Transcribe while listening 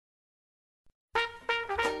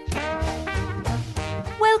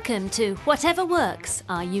Welcome to Whatever Works,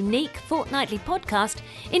 our unique fortnightly podcast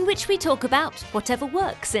in which we talk about whatever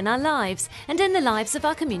works in our lives and in the lives of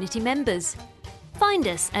our community members. Find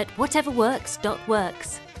us at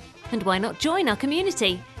whateverworks.works. And why not join our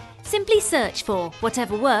community? Simply search for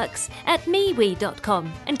Whatever Works at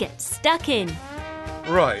MeWe.com and get stuck in.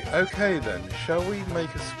 Right, okay then. Shall we make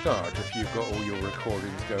a start if you've got all your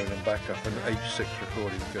recordings going and backup and H6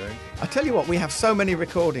 recordings going? I tell you what, we have so many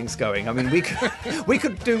recordings going. I mean, we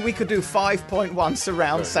could do 5.1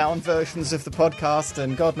 surround sound versions of the podcast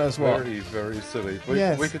and God knows what. Very, very silly.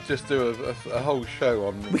 Yes. We could just do a whole show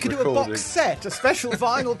on We could recording. do a box set, a special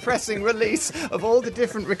vinyl pressing release of all the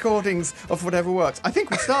different recordings of Whatever Works. I think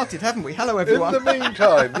we started, haven't we? Hello, everyone. In the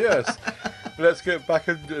meantime, yes. Let's get back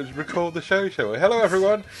and record the show, shall we? Hello,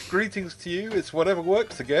 everyone. Greetings to you. It's Whatever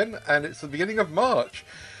Works again, and it's the beginning of March.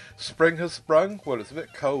 Spring has sprung. Well, it's a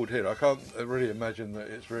bit cold here. I can't really imagine that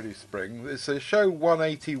it's really spring. It's show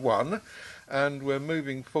 181, and we're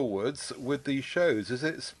moving forwards with these shows. Is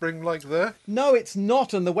it spring-like there? No, it's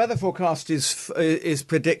not, and the weather forecast is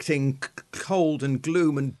predicting cold and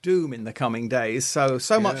gloom and doom in the coming days. So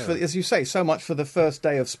much for, as you say, so much for the first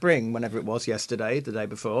day of spring, whenever it was yesterday, the day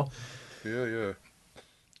before. Yeah.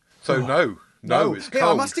 So no, it's cold. Here,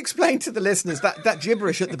 I must explain to the listeners that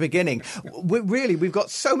gibberish at the beginning. We've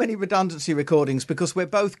got so many redundancy recordings because we're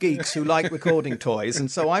both geeks who like recording toys,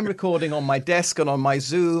 and so I'm recording on my desk and on my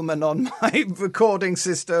Zoom and on my recording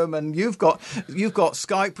system, and you've got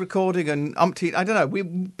Skype recording and umpteen. I don't know.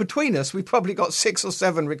 Between us, we've probably got 6 or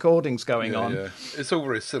 7 recordings going on. Yeah, it's all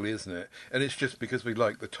very silly, isn't it? And it's just because we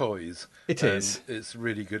like the toys. It is. It's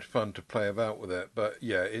really good fun to play about with it. But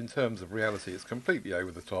yeah, in terms of reality, it's completely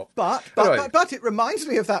over the top. But it reminds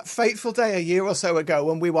me of that fateful day a year or so ago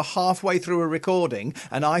when we were halfway through a recording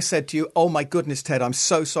and I said to you, "Oh my goodness, Ted, I'm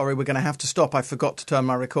so sorry, we're going to have to stop. I forgot to turn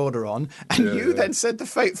my recorder on." And you then said the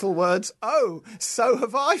fateful words, "Oh, so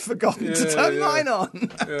have I forgotten to turn mine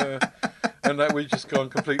on." Yeah. And that we've just gone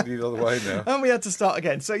completely the other way now. And we had to start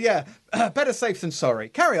again. So better safe than sorry.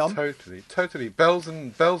 Carry on. Totally. Belts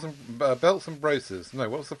and braces. No,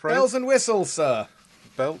 what's the phrase? Bells and whistles, sir.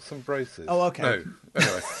 Belts and braces. Oh, okay. No.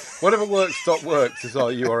 Anyway, whateverworks.works is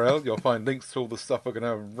our URL. You'll find links to all the stuff we're going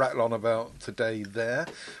to rattle on about today there.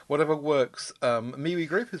 Whatever Works MeWe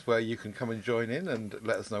group is where you can come and join in and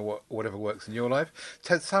let us know whatever works in your life.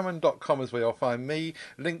 TedSalmon.com is where you'll find me.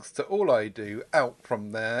 Links to all I do out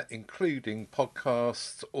from there, including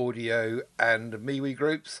podcasts, audio, and MeWe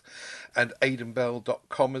groups. And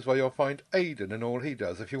AidenBell.com is where you'll find Aiden and all he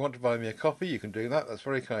does. If you want to buy me a coffee, you can do that. That's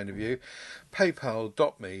very kind of you.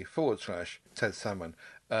 PayPal.me/Ted Salmon.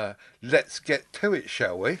 Let's get to it,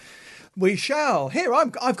 shall we? We shall. Here,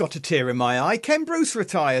 I've got a tear in my eye. Ken Bruce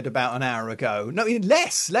retired about an hour ago. No,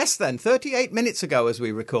 less than 38 minutes ago as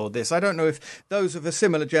we record this. I don't know if those of a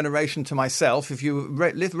similar generation to myself, if you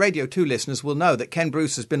Radio 2 listeners will know that Ken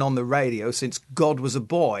Bruce has been on the radio since God was a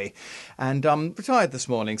boy and retired this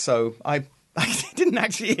morning. So I didn't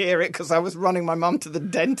actually hear it because I was running my mum to the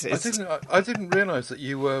dentist. I didn't realise that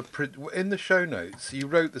you were in the show notes. You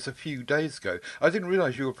wrote this a few days ago. I didn't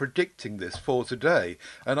realise you were predicting this for today.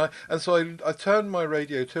 And so I turned my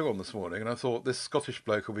Radio 2 on this morning, and I thought this Scottish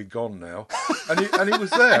bloke will be gone now. And he was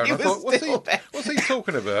there. And I thought, what's he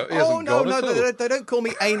talking about? He hasn't gone at all. They don't call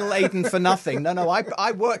me Anal Aiden for nothing. No,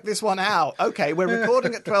 I worked this one out. Okay, we're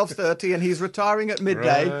recording at 12:30, and he's retiring at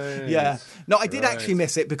midday. Right. Yeah. No, I did actually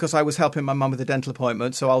miss it because I was helping my mum with a dental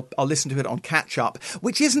appointment, so I'll listen to it on catch up,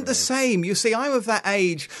 which isn't the same. You see, I'm of that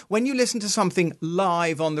age when you listen to something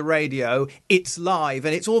live on the radio, it's live,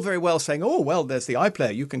 and it's all very well saying, "Oh, well, there's the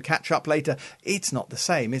iPlayer, you can catch up later." It's not the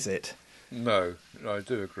same, is it? No, I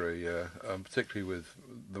do agree. Yeah, particularly with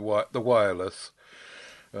the wireless.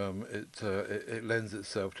 It lends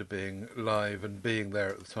itself to being live and being there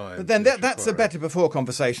at the time. But then that's a better before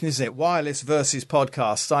conversation, isn't it? Wireless versus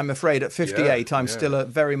podcasts. I'm afraid at 58 I'm still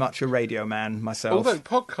very much a radio man myself. Although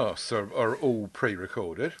podcasts are all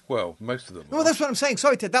pre-recorded. Well, most of them are. Well, that's what I'm saying.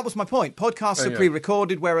 Sorry, Ted, that was my point. Podcasts are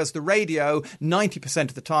pre-recorded, whereas the radio, 90%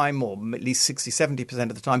 of the time, or at least 60-70%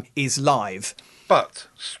 of the time, is live. But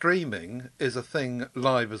streaming is a thing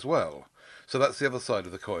live as well. So that's the other side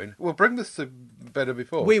of the coin. We'll bring this to better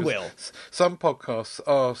before. We will. Some podcasts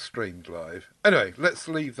are streamed live. Anyway, let's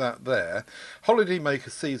leave that there.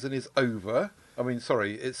 Holidaymaker season is over.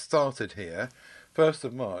 It started here. 1st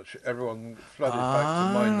of March, everyone flooded back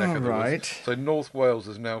to my neck of the woods. So North Wales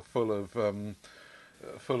is now full of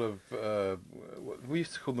we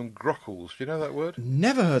used to call them grockles. Do you know that word?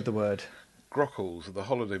 Never heard the word. Grockles are the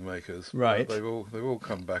holidaymakers. Right. They've all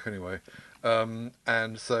come back anyway.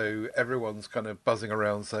 And so everyone's kind of buzzing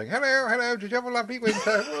around saying, hello, did you have a lovely winter?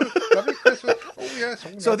 Oh, lovely Christmas? Oh, yes.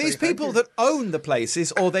 Oh, So lovely, these thank people you." that own the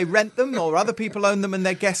places, or they rent them, or other people own them and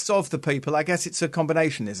they're guests of the people, I guess it's a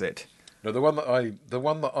combination, is it? No, the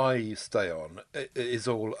one that I stay on is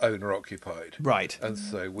all owner occupied. Right. And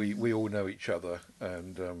so we all know each other,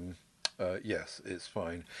 and yes, it's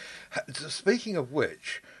fine. Speaking of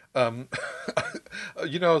which, I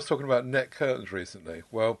was talking about net curtains recently.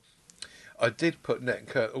 Well, I did put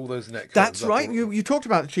all those net curtains. That's up right. all- You talked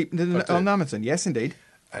about the cheap on Amazon. Yes, indeed.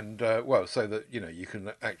 And so that you can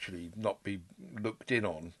actually not be looked in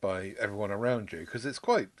on by everyone around you, because it's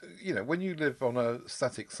quite when you live on a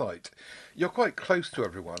static site, you're quite close to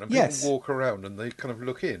everyone, and people Yes. walk around and they kind of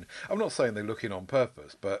look in. I'm not saying they look in on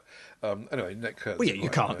purpose, but anyway, net curtains. Well, yeah, are you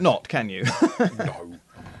quite can't nice. not, can you? No.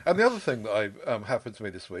 And the other thing that happened to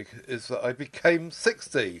me this week is that I became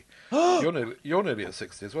 60. You're nearly at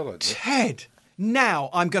 60 as well, aren't you? Ted, now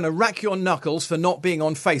I'm going to rack your knuckles for not being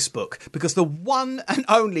on Facebook, because the one and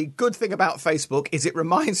only good thing about Facebook is it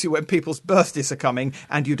reminds you when people's birthdays are coming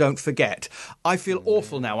and you don't forget. I feel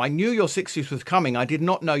awful now. I knew your 60th was coming. I did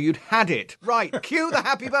not know you'd had it. Right, cue the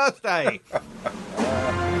happy birthday.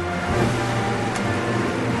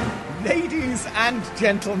 Ladies and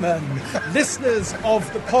gentlemen, listeners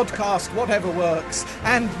of the podcast Whatever Works,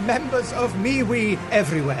 and members of MeWe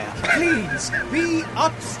everywhere, please be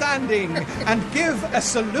upstanding and give a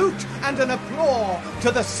salute and an applause to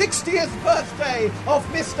the 60th birthday of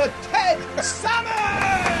Mr. Ted Salmon!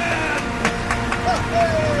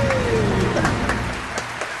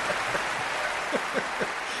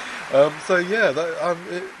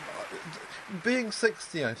 Being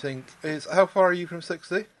 60, I think, is... How far are you from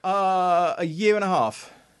 60? A year and a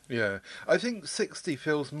half. Yeah. I think 60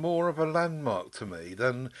 feels more of a landmark to me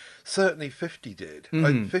than certainly 50 did.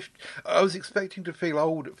 I was expecting to feel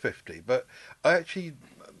old at 50, but I actually...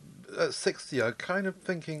 At 60, I'm kind of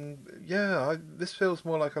thinking, this feels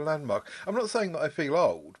more like a landmark. I'm not saying that I feel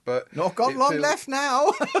old, but... Not got long left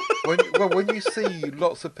now. when you see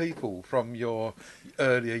lots of people from your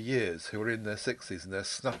earlier years who are in their 60s and they're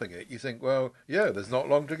snuffing it, you think, well, yeah, there's not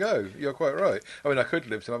long to go. You're quite right. I mean, I could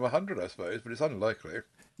live till I'm 100, I suppose, but it's unlikely.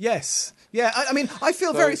 Yes. Yeah, I mean, I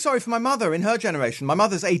feel very sorry for my mother in her generation. My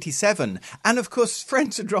mother's 87. And, of course,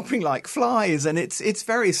 friends are dropping like flies, and it's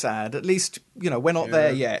very sad. At least, we're not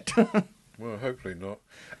there yet. Well, hopefully not.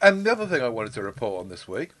 And the other thing I wanted to report on this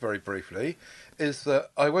week, very briefly, is that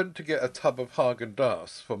I went to get a tub of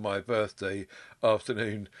Häagen-Dazs for my birthday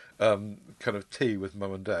afternoon kind of tea with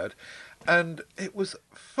Mum and Dad, and it was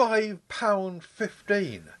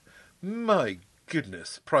 £5.15. My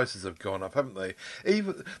goodness, prices have gone up, haven't they?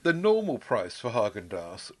 Even the normal price for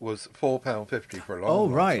Häagen-Dazs was £4.50 for a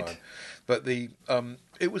long time. But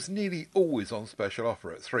it was nearly always on special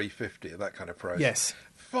offer at £3.50, that kind of price. Yes.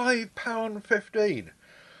 £5.15.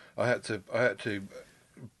 I had to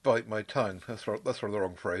bite my tongue. That's one of the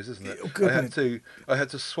wrong phrase, isn't it? I had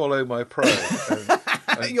to swallow my pride.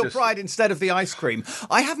 Your pride instead of the ice cream.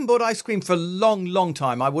 I haven't bought ice cream for a long, long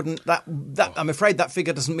time. I wouldn't. I'm afraid that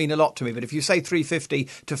figure doesn't mean a lot to me. But if you say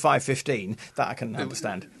 £3.50 to £5.15, that I can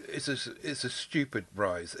understand. It's a stupid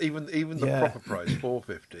rise. Even the proper price,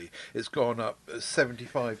 £4.50, it's gone up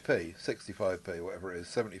 75p, 65p, whatever it is,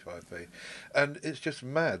 75p, and it's just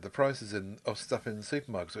mad. The prices of stuff in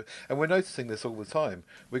supermarkets, and we're noticing this all the time.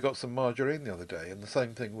 We got some margarine the other day, and the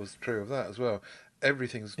same thing was true of that as well.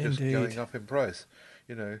 Everything's just going up in price.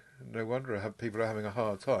 No wonder people are having a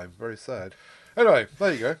hard time. Very sad. Anyway,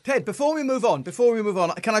 there you go. Ted, before we move on,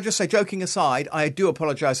 can I just say, joking aside, I do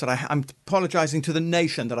apologise I'm apologising to the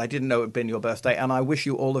nation that I didn't know it had been your birthday, and I wish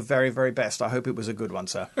you all the very, very best. I hope it was a good one,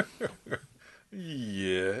 sir.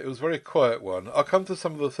 Yeah, it was a very quiet one. I'll come to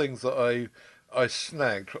some of the things that I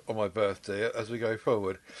snagged on my birthday as we go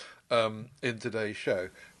forward in today's show.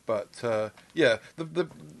 But, as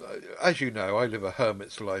you know, I live a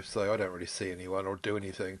hermit's life, so I don't really see anyone or do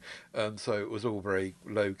anything. And so it was all very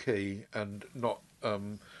low-key and not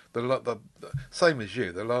the same as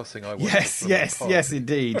you. The last thing I wanted was Yes,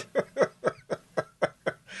 indeed.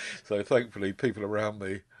 So thankfully, people around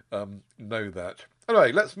me know that.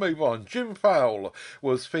 Anyway, let's move on. Jim Fowle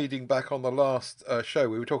was feeding back on the last show.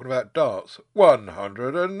 We were talking about darts.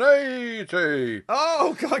 180!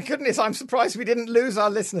 Oh, God, goodness, I'm surprised we didn't lose our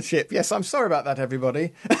listenership. Yes, I'm sorry about that,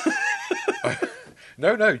 everybody.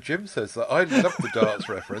 No, Jim says that. I love the darts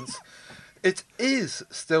reference. It is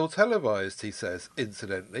still televised, he says,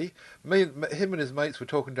 incidentally. Him and his mates were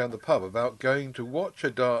talking down the pub about going to watch a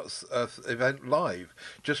darts event live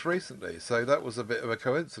just recently, so that was a bit of a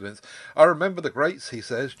coincidence. I remember the greats, he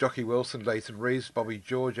says, Jockey Wilson, Leighton Rees, Bobby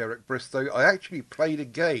George, Eric Bristow. I actually played a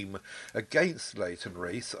game against Leighton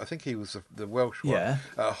Rees, I think he was the Welsh one, at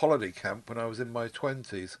a holiday camp when I was in my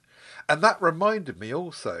 20s. And that reminded me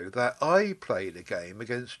also that I played a game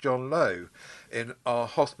against John Lowe in our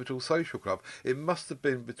hospital social club. It must have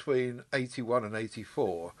been between 81 and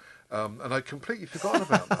 84. And I'd completely forgotten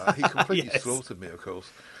about that. He completely slaughtered me, of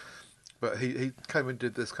course. But he came and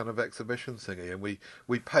did this kind of exhibition thingy, and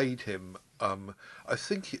we paid him, I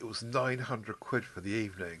think it was 900 quid for the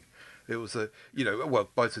evening. It was well,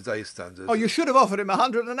 by today's standards. Oh, you should have offered him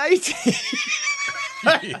 180.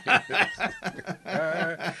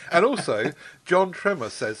 And also, John Tremor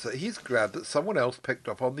says that he's glad that someone else picked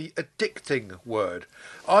up on the addicting word.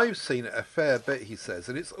 I've seen it a fair bit, he says,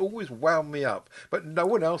 and it's always wound me up, but no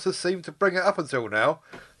one else has seemed to bring it up until now.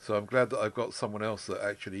 So I'm glad that I've got someone else that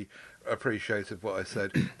actually appreciated what I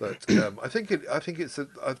said. That I think it's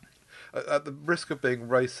at the risk of being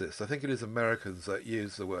racist, I think it is Americans that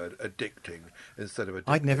use the word addicting instead of addicting.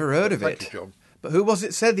 I'd never heard of it. Thank you, John. But who was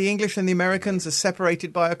it said the English and the Americans are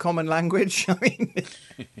separated by a common language? I mean,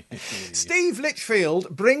 Steve Litchfield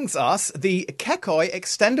brings us the Kekoi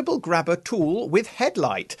extendable grabber tool with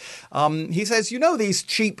headlight. He says, you know these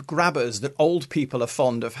cheap grabbers that old people are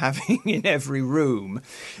fond of having in every room?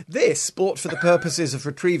 This, bought for the purposes of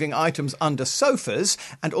retrieving items under sofas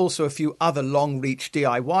and also a few other long-reach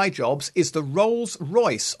DIY jobs, is the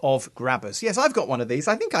Rolls-Royce of grabbers. Yes, I've got one of these.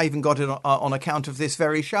 I think I even got it on account of this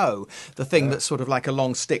very show. The thing that's sort of like a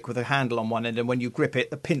long stick with a handle on one end, and when you grip it,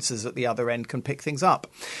 the pincers at the other end can pick things up.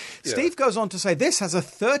 Yeah. Steve goes on to say this has a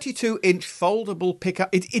 32-inch foldable picker.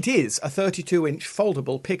 It is a 32-inch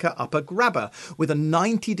foldable picker-upper grabber with a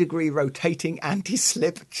 90-degree rotating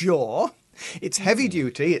anti-slip jaw. It's heavy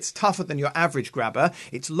duty, it's tougher than your average grabber,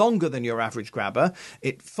 it's longer than your average grabber,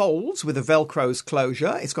 it folds with a Velcro's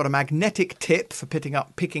closure, it's got a magnetic tip for picking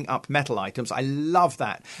up metal items. I love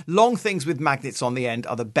that. Long things with magnets on the end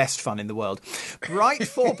are the best fun in the world. Bright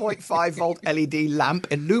 4.5 volt LED lamp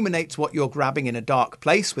illuminates what you're grabbing in a dark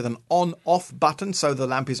place with an on-off button, so the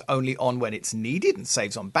lamp is only on when it's needed and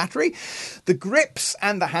saves on battery. The grips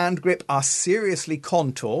and the hand grip are seriously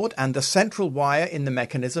contoured, and the central wire in the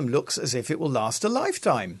mechanism looks as if it will last a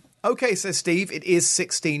lifetime. OK, says Steve, it is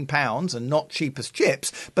 £16 and not cheap as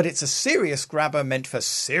chips, but it's a serious grabber meant for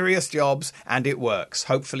serious jobs, and it works.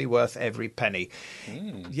 Hopefully worth every penny.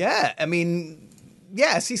 Yeah, I mean,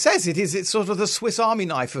 yes, he says it is. It's sort of the Swiss Army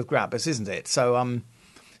knife of grabbers, isn't it? So,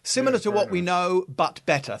 similar to what we know, but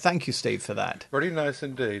better. Thank you, Steve, for that. Very nice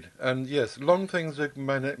indeed. And yes, long things with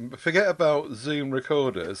forget about Zoom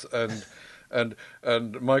recorders and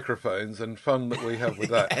microphones and fun that we have with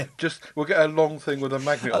that. Just we'll get a long thing with a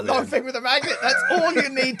magnet on it. A long thing with a magnet, that's all you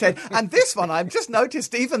need, Ted. And this one, I've just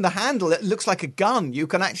noticed even the handle, it looks like a gun. You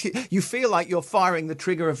feel like you're firing the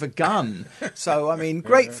trigger of a gun. So, I mean,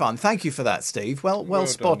 great fun. Thank you for that, Steve. Well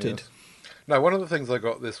spotted. Done, yes. Now, one of the things I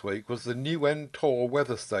got this week was the new Entor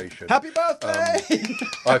weather station. Happy birthday!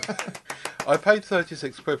 I paid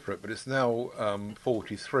 36 quid for it, but it's now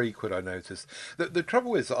 43 quid, I noticed. The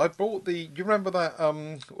trouble is, I bought do you remember that,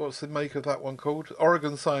 what's the make of that one called?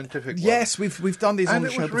 Oregon Scientific one. Yes, we've done these on the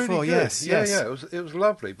show before, really yes. Yeah, it was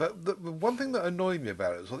lovely. But the one thing that annoyed me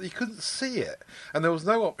about it was that you couldn't see it, and there was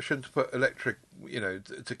no option to put electric,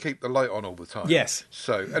 to keep the light on all the time. Yes.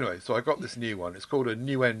 So, anyway, I got this new one. It's called a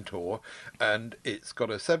new Entor, and it's got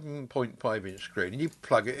a 7.5-inch screen, and you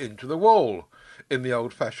plug it into the wall in the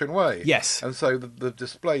old-fashioned way. Yes. And so the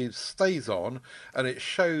display stays on, and it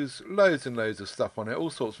shows loads and loads of stuff on it, all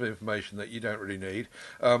sorts of information that you don't really need.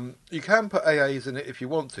 You can put AAs in it if you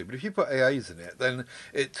want to, but if you put AAs in it, then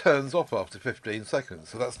it turns off after 15 seconds,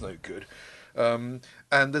 so that's no good.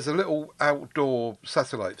 And there's a little outdoor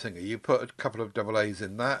satellite thingy. You put a couple of AAs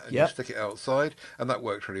in that, and you stick it outside, and that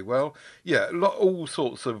works really well. Yeah, all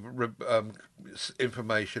sorts of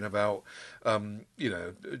information about,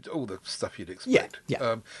 all the stuff you'd expect.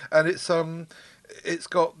 Yeah. And it's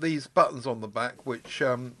got these buttons on the back, which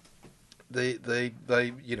you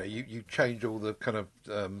change all the kind of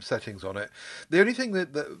settings on it. The only thing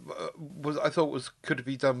that I thought could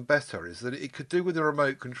be done better is that it could do with the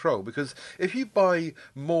remote control, because if you buy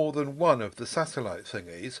more than one of the satellite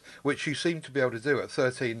thingies, which you seem to be able to do at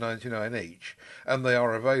 $13.99 each, and they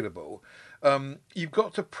are available, you've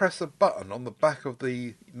got to press a button on the back of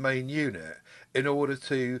the main unit in order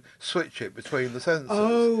to switch it between the sensors.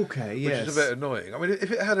 Okay, yes. Which is a bit annoying. I mean, if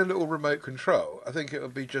it had a little remote control, I think it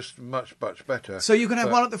would be just much, much better. So you can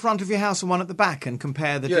have one at the front of your house and one at the back and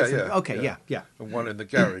compare the different... Yeah. Okay, yeah. And one in the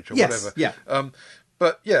garage or Yes, whatever. yeah.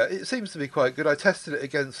 But yeah, it seems to be quite good. I tested it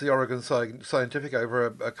against the Oregon Scientific over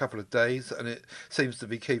a couple of days, and it seems to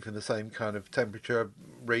be keeping the same kind of temperature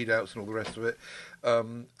readouts and all the rest of it.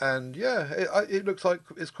 And yeah, it looks like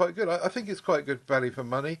it's quite good. I think it's quite good value for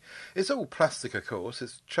money. It's all plastic, of course.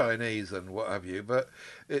 It's Chinese and what have you, but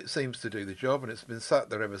it seems to do the job, and it's been sat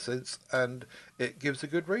there ever since, and it gives a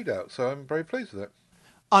good readout. So I'm very pleased with it.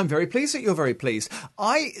 I'm very pleased that you're very pleased.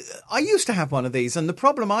 I used to have one of these, and the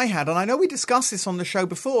problem I had, and I know we discussed this on the show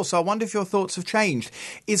before, so I wonder if your thoughts have changed,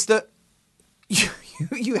 is that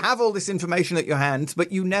you have all this information at your hand,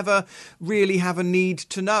 but you never really have a need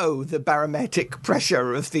to know the barometric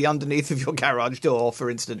pressure of the underneath of your garage door, for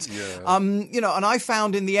instance. Yeah. And I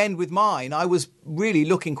found in the end with mine, I was really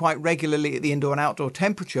looking quite regularly at the indoor and outdoor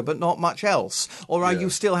temperature, but not much else. Or are you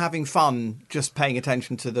still having fun just paying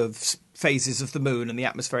attention to the phases of the moon and the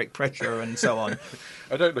atmospheric pressure and so on?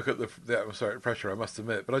 I don't look at the atmospheric pressure, I must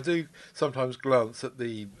admit, but I do sometimes glance at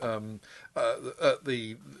the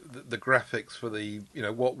graphics for the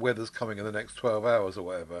what weather's coming in the next 12 hours or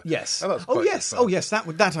whatever. Yes. And that's quite Oh yes.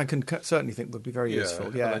 That I can certainly think would be very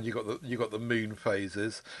useful. Yeah. And then you got the moon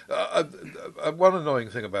phases. One annoying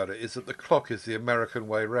thing about it is that the clock is the American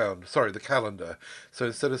way round. Sorry, the calendar. So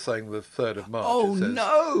instead of saying the 3rd of March,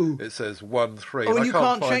 it says 1-3. Oh, and you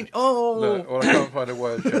can't change. Oh, no, well, I can't find a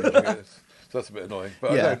way of changing it. So that's a bit annoying.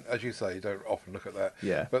 But I don't, as you say, don't often look at that.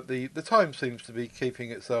 Yeah. But the time seems to be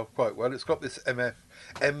keeping itself quite well. It's got this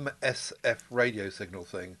MSF radio signal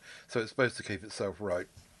thing, so it's supposed to keep itself right.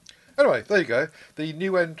 Anyway, there you go. The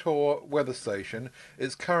new Entor weather station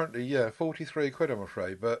is currently, £43, I'm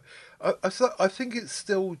afraid. But I think it's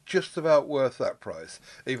still just about worth that price,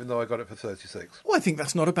 even though I got it for 36. Well, I think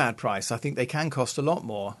that's not a bad price. I think they can cost a lot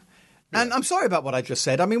more. And I'm sorry about what I just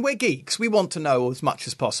said. I mean, we're geeks. We want to know as much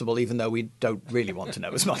as possible, even though we don't really want to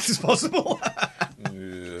know as much as possible.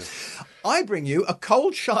 I bring you a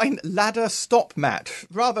Cold Shine ladder stop mat.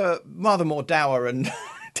 Rather more dour and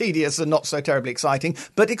tedious and not so terribly exciting,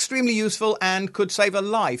 but extremely useful and could save a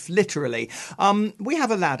life, literally. We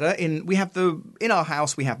have a ladder in our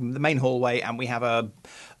house. We have the main hallway, and we have a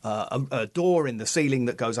door in the ceiling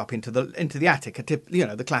that goes up into the attic.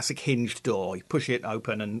 The classic hinged door. You push it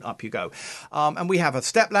open and up you go. And we have a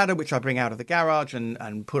step ladder which I bring out of the garage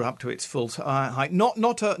and put up to its full height. Not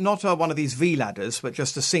one of these V ladders, but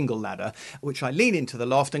just a single ladder which I lean into the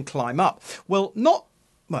loft and climb up. Well,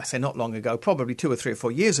 I say not long ago, probably 2 or 3 or 4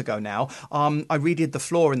 years ago now, I redid the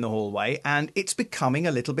floor in the hallway, and it's becoming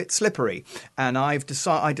a little bit slippery. And I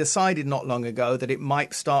decided not long ago that it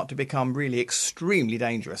might start to become really extremely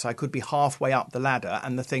dangerous. I could be halfway up the ladder,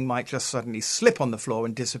 and the thing might just suddenly slip on the floor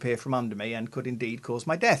and disappear from under me, and could indeed cause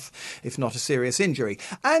my death, if not a serious injury.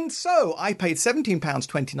 And so I paid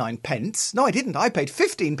 £17.29. No, I didn't. I paid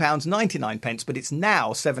 £15.99, but it's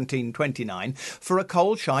now £17.29 for a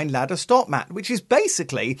Cold Shine ladder stop mat, which is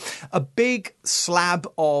basically a big slab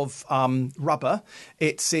of rubber.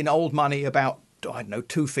 It's in old money about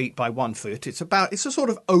 2 feet by 1 foot. It's a sort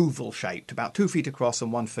of oval shaped, about 2 feet across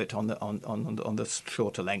and 1 foot on the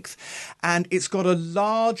shorter length. And it's got a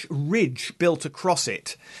large ridge built across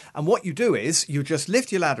it. And what you do is you just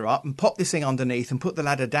lift your ladder up and pop this thing underneath and put the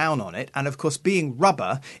ladder down on it. And of course, being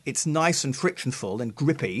rubber, it's nice and frictionful and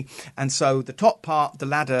grippy. And so the top part, the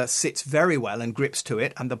ladder sits very well and grips to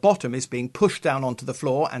it. And the bottom is being pushed down onto the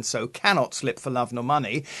floor and so cannot slip for love nor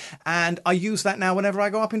money. And I use that now whenever I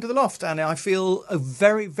go up into the loft. And I feel a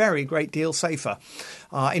very, very great deal safer.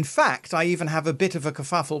 In fact, I even have a bit of a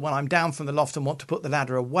kerfuffle when I'm down from the loft and want to put the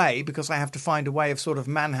ladder away, because I have to find a way of sort of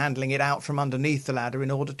manhandling it out from underneath the ladder in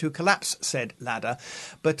order to collapse said ladder.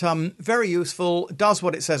 But very useful, does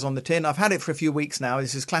what it says on the tin. I've had it for a few weeks now.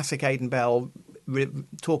 This is classic Aidan Bell.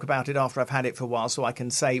 Talk about it after I've had it for a while, so I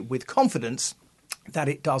can say with confidence that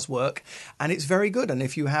it does work, and it's very good. And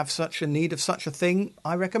if you have such a need of such a thing,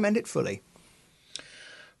 I recommend it fully.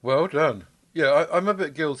 Well done. Yeah, I'm a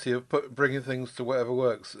bit guilty of bringing things to Whatever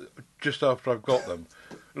Works just after I've got them,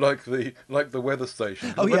 like the weather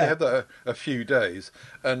station. Oh, I've yeah. only had that a few days,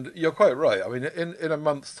 and you're quite right. I mean, in a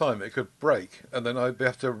month's time, it could break, and then I'd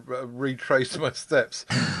have to retrace my steps.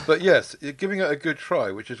 But yes, giving it a good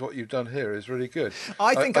try, which is what you've done here, is really good.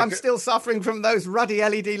 I think I'm still suffering from those ruddy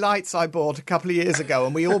LED lights I bought a couple of years ago,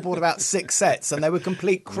 and we all bought about 6 sets, and they were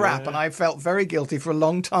complete crap, and I felt very guilty for a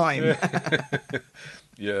long time.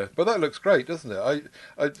 Yeah, but that looks great, doesn't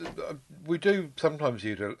it? We do sometimes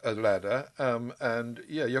use a ladder, and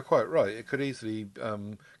yeah, you're quite right. It could easily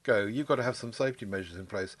go. You've got to have some safety measures in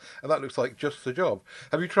place, and that looks like just the job.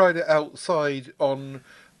 Have you tried it outside on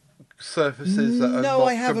surfaces that are No, not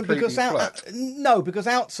I haven't, completely because flat? no, because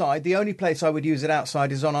outside, the only place I would use it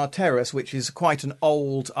outside is on our terrace, which is quite an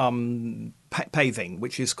old paving,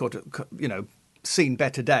 which is seen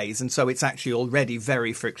better days, and so it's actually already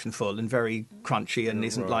very frictionful and very crunchy, and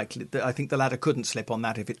isn't likely. I think the ladder couldn't slip on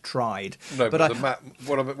that if it tried. No, but the mat.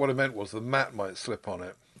 What I meant was the mat might slip on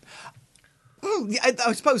it.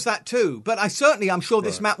 I suppose that too, but I'm sure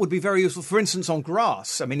this mat would be very useful. For instance, on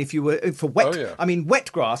grass. I mean, if you were for wet, I mean,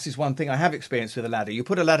 wet grass is one thing I have experienced with a ladder. You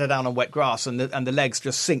put a ladder down on wet grass, and the legs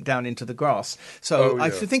just sink down into the grass. So I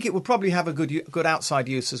think it would probably have a good outside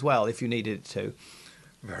use as well if you needed it to.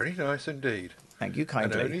 Very nice indeed. Thank you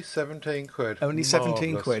kindly. And only 17 quid. Only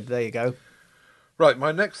 17 quid. There you go. Right,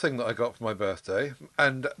 my next thing that I got for my birthday,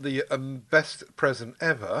 and the best present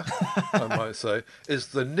ever, I might say, is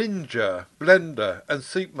the Ninja blender and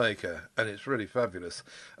soup maker, and it's really fabulous.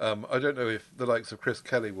 I don't know if the likes of Chris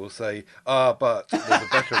Kelly will say, but there's a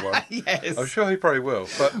better one. Yes. I'm sure he probably will.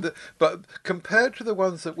 But compared to the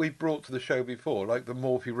ones that we brought to the show before, like the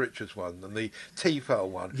Morphy Richards one and the Tefal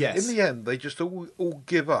one, yes, in the end, they just all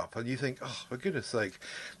give up, and you think, oh, for goodness sake,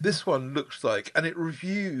 this one looks like, and it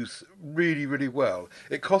reviews really, really well.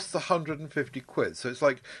 It costs 150 quid, so it's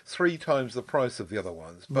like 3 times the price of the other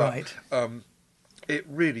ones. But, right. It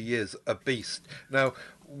really is a beast. Now,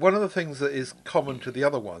 one of the things that is common to the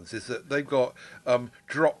other ones is that they've got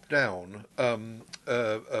drop-down blender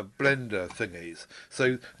thingies.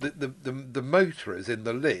 So the motor is in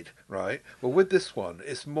the lid, right? Well, with this one,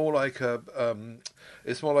 it's more like a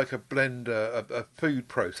blender, a food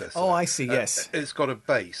processor. Oh, I see. Yes, it's got a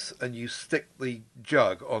base, and you stick the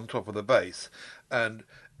jug on top of the base, and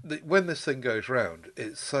when this thing goes round,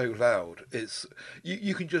 it's so loud. It's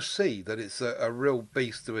you can just see that it's a real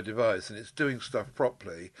beast of a device, and it's doing stuff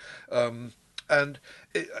properly. And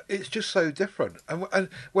it's just so different. And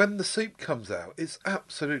when the soup comes out, it's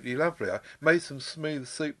absolutely lovely. I made some smooth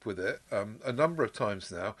soup with it a number of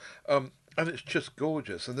times now. And it's just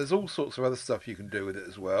gorgeous. And there's all sorts of other stuff you can do with it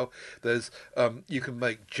as well. There's you can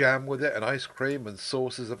make jam with it and ice cream and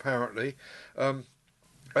sauces apparently. And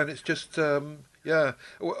it's just yeah.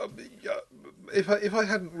 If I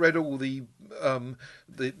hadn't read all the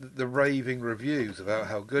raving reviews about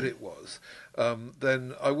how good it was,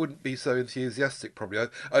 then I wouldn't be so enthusiastic. Probably,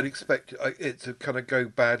 I'd expect it to kind of go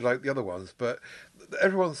bad like the other ones. But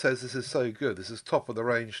everyone says this is so good. This is top of the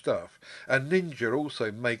range stuff. And Ninja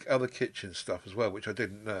also make other kitchen stuff as well, which I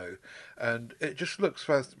didn't know. And it just looks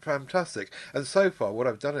fantastic. And so far, what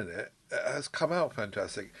I've done in it has come out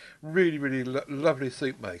fantastic. Really, really lovely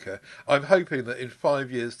soup maker. I'm hoping that in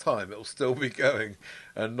 5 years' time it'll still be going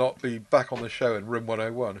and not be back on the show in Room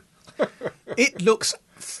 101. It looks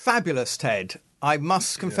fabulous, Ted. I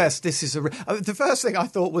must confess, this is the first thing I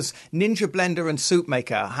thought was Ninja blender and soup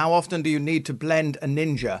maker. How often do you need to blend a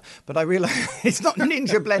Ninja? But I realised it's not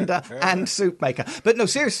Ninja blender and soup maker. But no,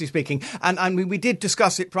 seriously speaking, and we did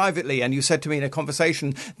discuss it privately, and you said to me in a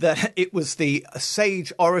conversation that it was the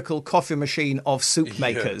Sage Oracle coffee machine of soup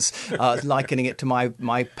makers, likening it to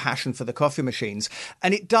my passion for the coffee machines.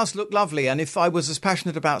 And it does look lovely. And if I was as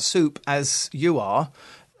passionate about soup as you are,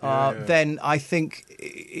 then I think,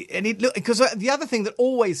 and because the other thing that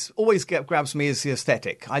always grabs me is the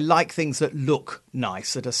aesthetic. I like things that look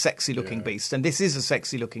nice, that are sexy looking beast, and this is a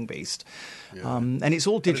sexy looking beast. And it's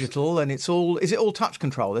all digital, and is it all touch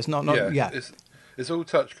control? There's not. It's all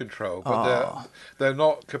touch control, but they're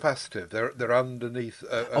not capacitive. They're underneath.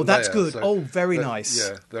 That's layer, good. So very nice.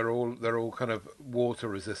 Yeah, they're all kind of water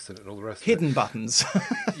resistant and all the rest. Hidden of it. buttons.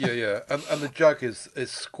 yeah, and the jug is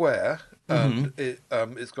square, and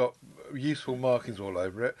it's got useful markings all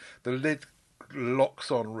over it. The lid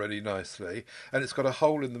locks on really nicely, and it's got a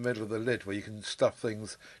hole in the middle of the lid where you can stuff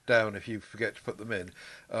things down if you forget to put them in.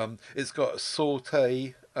 It's got a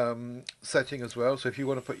saute setting as well, so if you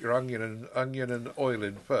want to put your onion and oil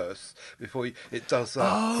in first before it does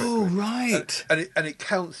that quickly. Right. And it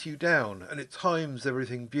counts you down, and it times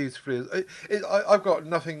everything beautifully. I've got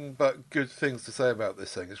nothing but good things to say about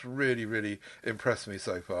this thing. It's really, really impressed me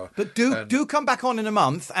so far. But do come back on in a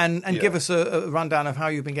month and give us a rundown of how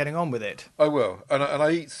you've been getting on with it. I will, and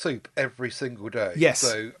I eat soup every single day. Yes.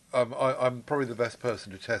 So I'm probably the best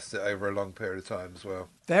person to test it over a long period of time as well.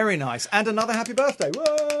 Very nice. And another happy birthday.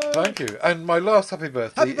 Whoa! Thank you. And my last happy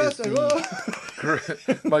birthday is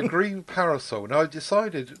my green parasol. Now, I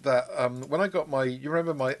decided that when I got you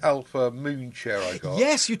remember my Alpha Moon chair I got?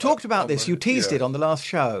 Yes, you talked about this. You teased it on the last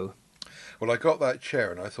show. Well, I got that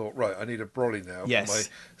chair and I thought, right, I need a brolly now Yes. for my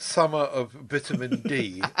summer of vitamin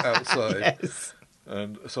D outside. Yes.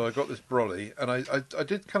 And so I got this brolly, and I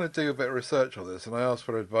did kind of do a bit of research on this, and I asked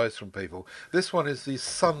for advice from people. This one is the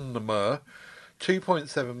Sunmer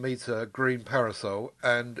 2.7 metre green parasol,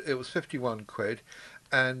 and it was 51 quid,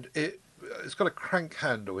 and it's got a crank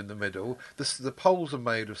handle in the middle. The poles are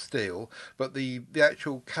made of steel, but the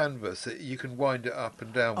actual canvas, you can wind it up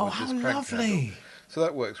and down with this crank lovely. handle. So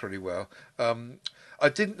that works really well. I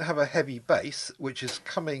didn't have a heavy base, which is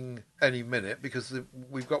coming any minute because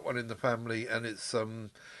we've got one in the family and it's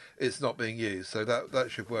not being used, so that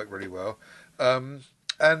should work really well. And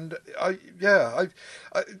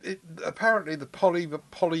apparently the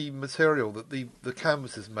poly material that the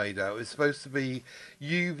canvas is made out is supposed to be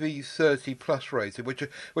UV 30 plus rated,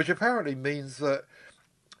 which apparently means that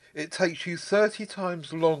it takes you 30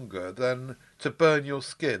 times longer to burn your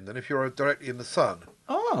skin than if you're directly in the sun.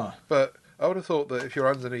 Ah. But I would have thought that if you're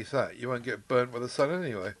underneath that, you won't get burnt by the sun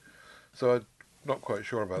anyway. So I'm not quite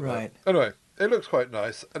sure about Right. that. Anyway, it looks quite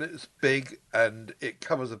nice, and it's big, and it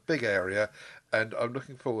covers a big area, and I'm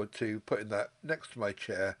looking forward to putting that next to my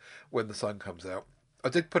chair when the sun comes out. I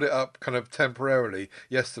did put it up kind of temporarily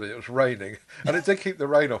yesterday. It was raining, and it did keep the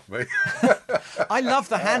rain off me. I love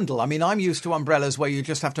the handle. I mean, I'm used to umbrellas where you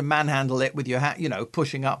just have to manhandle it with your hand,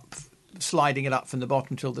 pushing up, sliding it up from the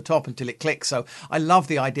bottom till the top until it clicks. So I love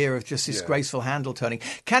the idea of just this graceful handle turning.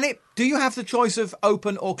 Do you have the choice of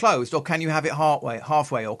open or closed, or can you have it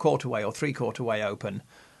halfway or quarter way or three-quarter way open?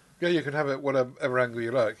 Yeah, you can have it whatever angle you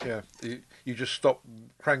like, yeah. You just stop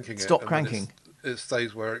cranking it. Stop and cranking. It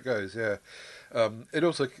stays where it goes, yeah.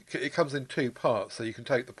 It comes in two parts, so you can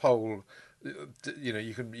take the pole,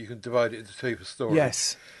 you can divide it into two for storage.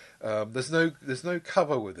 Yes. There's no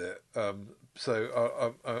cover with it,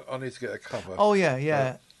 so I need to get a cover. Oh,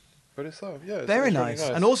 yeah. But it's Very it's really nice.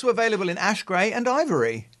 And also available in ash grey and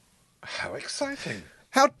ivory. How exciting.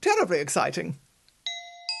 How terribly exciting.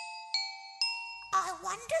 I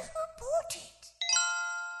wonder who bought it.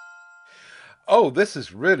 Oh, this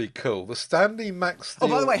is really cool. The Stanley Max Steel...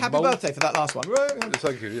 Oh, by the way, happy birthday for that last one.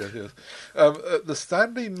 Thank you, yes. The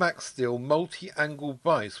Stanley Max Steel multi-angle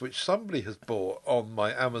vise, which somebody has bought on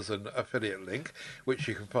my Amazon affiliate link, which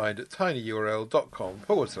you can find at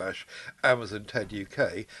tinyurl.com/Amazon TED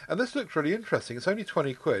UK. And this looks really interesting. It's only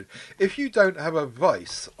 20 quid. If you don't have a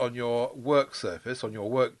vise on your work surface, on your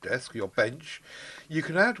work desk, your bench, you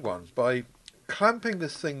can add one by clamping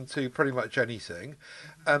this thing to pretty much anything,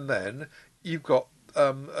 and then you've got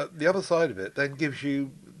the other side of it then gives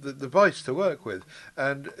you the vise to work with,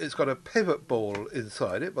 and it's got a pivot ball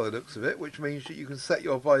inside it by the looks of it, which means that you can set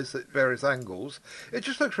your vise at various angles. It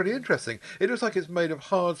just looks really interesting. It looks like it's made of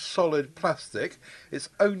hard solid plastic. It's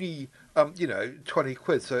only 20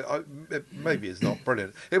 quid, so maybe it's not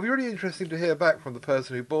brilliant. It'd be really interesting to hear back from the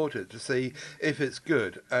person who bought it to see if it's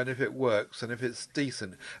good and if it works and if it's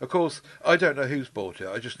decent. Of course, I don't know who's bought it.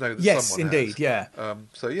 I just know that someone has. Yes, indeed, yeah.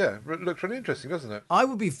 It looks really interesting, doesn't it? I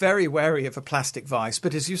would be very wary of a plastic vise,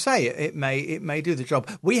 but as you say, it may do the job.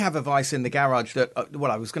 We have a vise in the garage that, I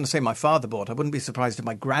was going to say my father bought. I wouldn't be surprised if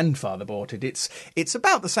my grandfather bought it. It's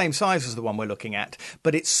about the same size as the one we're looking at,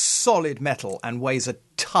 but it's solid metal and weighs a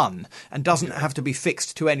ton and doesn't have to be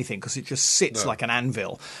fixed to anything because it just sits like an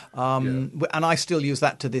anvil. And I still use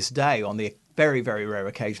that to this day on the very, very rare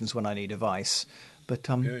occasions when I need a vise. But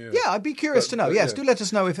I'd be curious to know. Yes, do let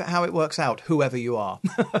us know how it works out, whoever you are.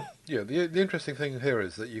 Yeah, the interesting thing here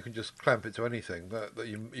is that you can just clamp it to anything, that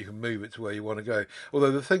you can move it to where you want to go.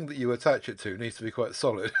 Although the thing that you attach it to needs to be quite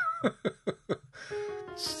solid.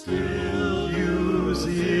 Still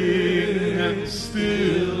using and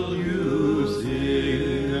still using.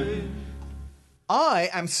 I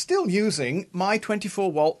am still using my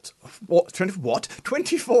 24 watt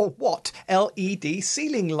LED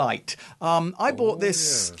ceiling light. I bought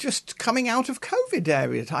this just coming out of COVID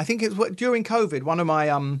area. I think it was during COVID. One of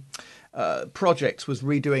my projects was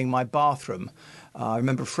redoing my bathroom. I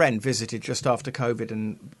remember a friend visited just after COVID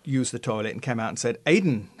and used the toilet and came out and said,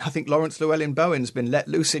 "Aidan, I think Laurence Llewelyn-Bowen's been let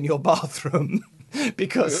loose in your bathroom."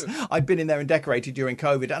 Because I'd been in there and decorated during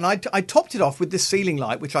COVID. And I topped it off with this ceiling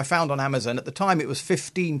light, which I found on Amazon. At the time, it was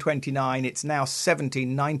 $15.29. It's now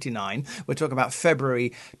 $17.99. We're talking about February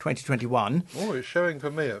 2021. Oh, it's showing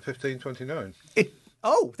for me at $15.29.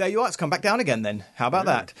 There you are. It's come back down again then. How about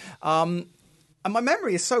that? And my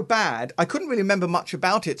memory is so bad, I couldn't really remember much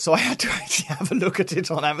about it, so I had to actually have a look at it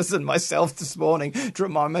on Amazon myself this morning to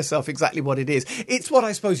remind myself exactly what it is. It's what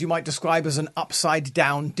I suppose you might describe as an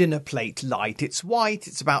upside-down dinner plate light. It's white,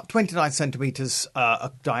 it's about 29 centimetres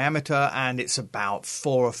diameter, and it's about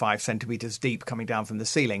 4 or 5 centimetres deep coming down from the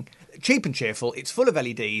ceiling. cheap and cheerful. It's full of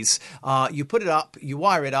LEDs. You put it up, you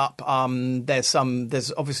wire it up. There's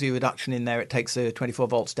obviously a reduction in there. It takes the 24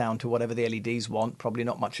 volts down to whatever the LEDs want, probably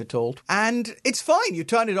not much at all. And it's fine. You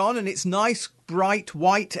turn it on and it's nice, bright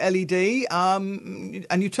white LED,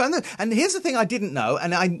 and you turn the... And here's the thing I didn't know,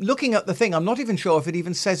 and I'm looking at the thing, I'm not even sure if it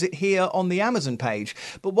even says it here on the Amazon page,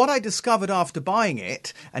 but what I discovered after buying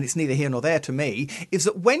it, and it's neither here nor there to me, is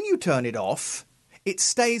that when you turn it off, it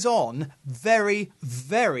stays on very,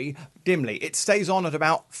 very dimly. It stays on at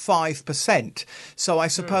about 5%. So I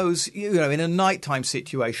suppose, in a nighttime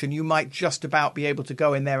situation, you might just about be able to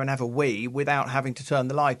go in there and have a wee without having to turn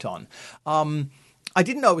the light on. I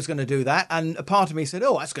didn't know I was going to do that, and a part of me said,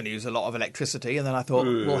 that's going to use a lot of electricity, and then I thought,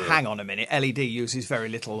 well, hang on a minute, LED uses very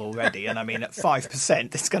little already, and I mean, at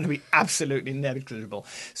 5%, it's going to be absolutely negligible.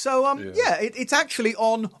 So, it's actually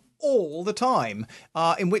on all the time,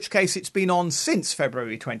 in which case it's been on since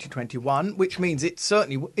February 2021, which means it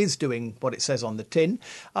certainly is doing what it says on the tin,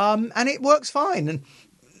 and it works fine. And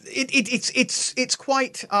it's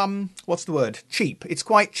quite what's the word? Cheap. It's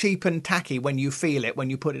quite cheap and tacky when you feel it, when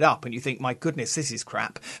you put it up and you think, my goodness, this is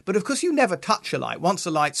crap. But of course, you never touch a light. Once the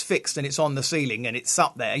light's fixed and it's on the ceiling and it's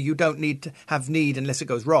up there, you don't need unless it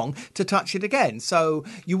goes wrong, to touch it again. So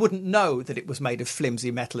you wouldn't know that it was made of flimsy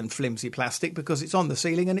metal and flimsy plastic because it's on the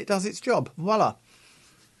ceiling and it does its job. Voila.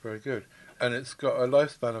 Very good. And it's got a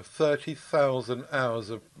lifespan of 30,000 hours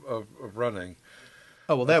of running.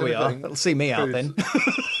 Oh, well, there we are. That'll see me out then.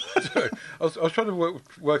 I was trying to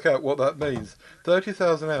work out what that means.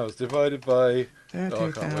 30,000 hours divided by...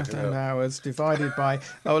 30,000 hours divided by...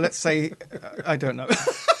 let's say... I don't know.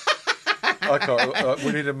 I can't.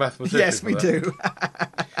 We need a mathematician. Yes, we do.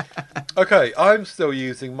 Okay, I'm still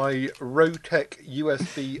using my Rotec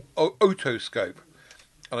USB otoscope.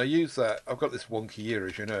 And I use that. I've got this wonky year,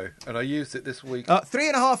 as you know, and I used it this week.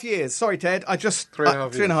 3.5 years. Sorry, Ted. I just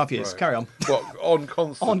 3.5 years. Right. Carry on. What, on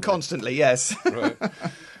constantly? On constantly, yes. Right.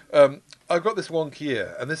 I've got this wonky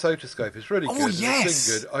ear, and this otoscope is really good. Oh, yes.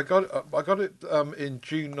 It's been good. I got it in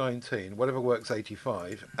June 19, Whatever Works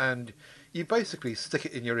 85, and you basically stick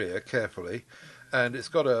it in your ear carefully, and it's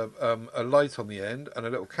got a light on the end and a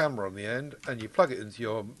little camera on the end, and you plug it into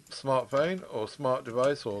your smartphone or smart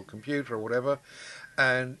device or computer or whatever,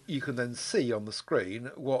 and you can then see on the screen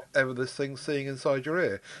whatever this thing's seeing inside your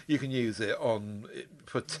ear. You can use it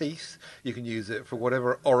for teeth. You can use it for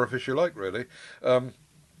whatever orifice you like, really.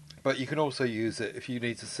 But you can also use it if you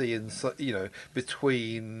need to see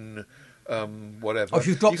between whatever. Or if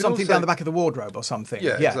you've dropped something down the back of the wardrobe or something.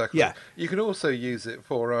 Yeah, exactly. Yeah. You can also use it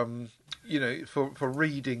for for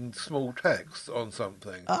reading small text on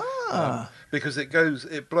something. Because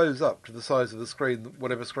it blows up to the size of the screen,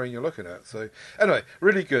 whatever screen you're looking at. So anyway,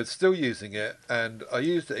 really good. Still using it, and I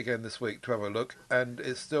used it again this week to have a look, and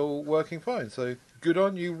it's still working fine. So good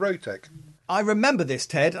on you, Rotec. I remember this,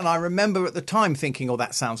 Ted, and I remember at the time thinking,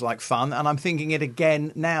 that sounds like fun, and I'm thinking it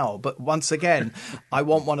again now. But once again, I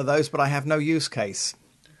want one of those, but I have no use case.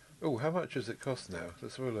 Oh, how much does it cost now?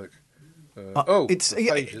 Let's have a look. The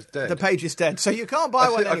page is dead. The page is dead, so you can't buy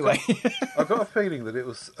one anyway. I've got a feeling that it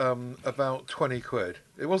was about 20 quid.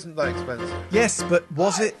 It wasn't that expensive. Yes, but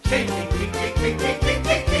was it?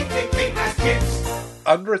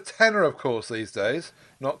 Under a tenner, of course, these days.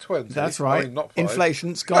 Not 20. That's right. I mean, not 5.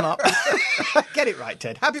 Inflation's gone up. Get it right,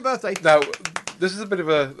 Ted. Happy birthday. Now, this is a bit of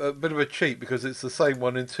a cheat because it's the same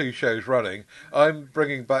one in 2 shows running. I'm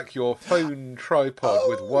bringing back your phone tripod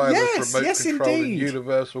with wireless remote control and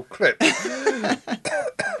universal clip.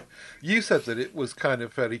 You said that it was kind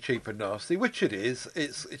of fairly cheap and nasty, which it is.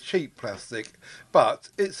 It's cheap plastic, but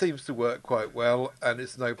it seems to work quite well, and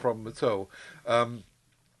it's no problem at all.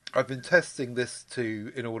 I've been testing this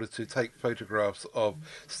in order to take photographs of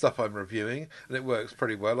stuff I'm reviewing, and it works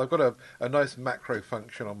pretty well. I've got a nice macro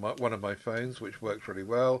function on one of my phones, which works really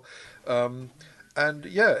well. And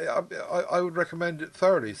yeah, I would recommend it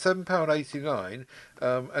thoroughly. £7.89,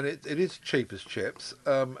 and it is cheap as chips.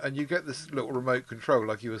 And you get this little remote control,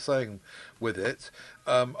 like you were saying, with it.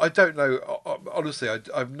 I don't know, honestly, I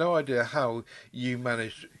have no idea how you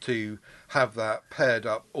managed to have that paired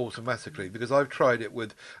up automatically, because I've tried it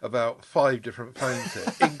with about 5 different phones here,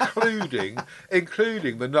 including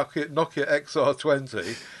the Nokia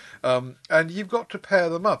XR20. And you've got to pair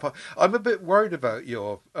them up. I'm a bit worried about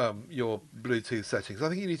your Bluetooth settings. I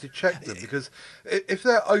think you need to check them, because if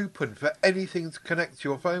they're open for anything to connect to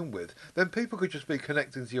your phone with, then people could just be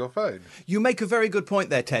connecting to your phone. You make a very good point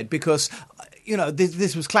there, Ted, because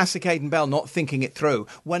this was classic Aidan Bell not thinking it through.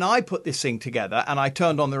 When I put this thing together and I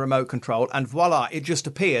turned on the remote control and voila, it just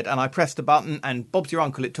appeared and I pressed a button and Bob's your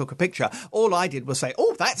uncle, it took a picture. All I did was say,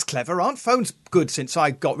 oh, that's clever. Aren't phones good since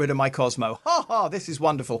I got rid of my Cosmo? Ha ha, this is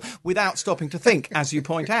wonderful. Without stopping to think, as you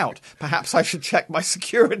point out. Perhaps I should check my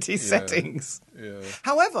security settings. Yeah.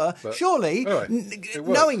 However, surely,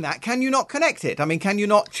 knowing that, can you not connect it? I mean, can you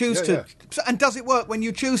not choose to... Yeah. And does it work when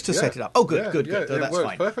you choose to set it up? Oh, good. Yeah, So it that's works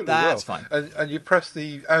fine. perfectly That's well. fine. And you press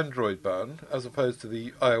the Android button as opposed to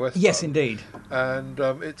the iOS Yes, button. indeed. And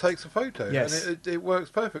it takes a photo. Yes. And it works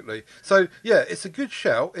perfectly. So, yeah, it's a good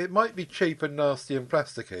shout. It might be cheap and nasty and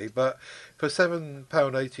plasticky, but for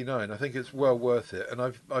 £7.89, I think it's well worth it. And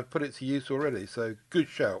I've put it to use already, so good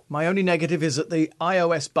shout. My only negative is that the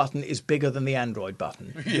iOS button is bigger than the Android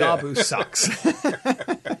button. Yeah. Yabu sucks.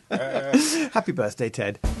 Happy birthday,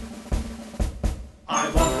 Ted. I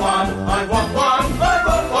want one, I want one, I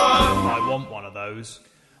want one. I want one of those.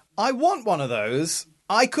 I want one of those.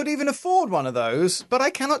 I could even afford one of those, but I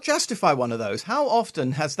cannot justify one of those. How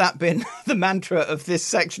often has that been the mantra of this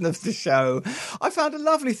section of the show? I found a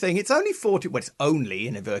lovely thing. It's only it's only,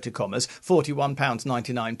 in inverted commas,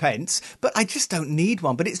 £41.99, but I just don't need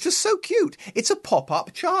one. But it's just so cute. It's a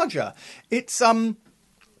pop-up charger. It's,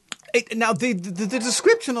 now, the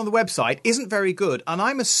description on the website isn't very good, and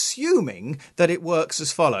I'm assuming that it works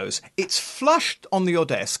as follows. It's flushed on your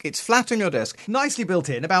desk. It's flat on your desk, nicely built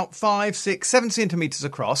in, about 5, 6, 7 centimetres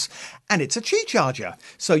across, and it's a Qi charger.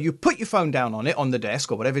 So you put your phone down on it, on the desk,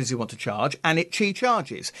 or whatever it is you want to charge, and it Qi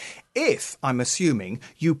charges. If, I'm assuming,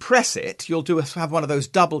 you press it, you'll have one of those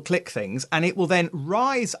double-click things, and it will then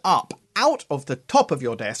rise up out of the top of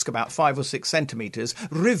your desk about 5 or 6 centimetres,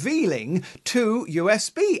 revealing 2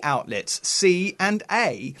 USB outlets, C and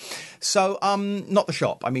A. So, not the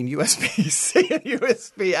shop, I mean USB-C and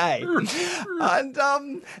USB-A.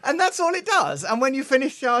 And that's all it does. And when you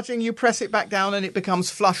finish charging, you press it back down and it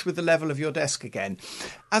becomes flush with the level of your desk again.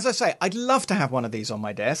 As I say, I'd love to have one of these on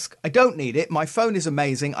my desk. I don't need it. My phone is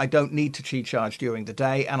amazing. I don't need to Qi charge during the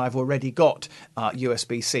day, and I've already got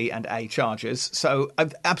USB-C and A chargers. So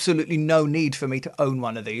I've absolutely no need for me to own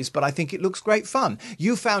one of these, but I think it looks great fun.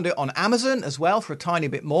 You found it on Amazon as well for a tiny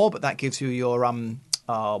bit more, but that gives you your,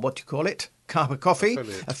 what do you call it? Cup of coffee,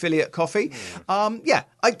 affiliate coffee. Yeah.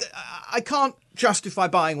 I can't justify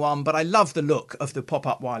buying one, but I love the look of the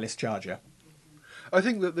pop-up wireless charger. I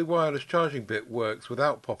think that the wireless charging bit works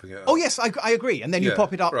without popping it up. Oh, yes, I agree. And then you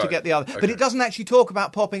pop it up to get the other. Okay. But it doesn't actually talk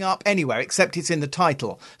about popping up anywhere, except it's in the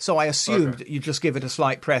title. So I assumed you just give it a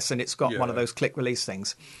slight press and it's got one of those click-release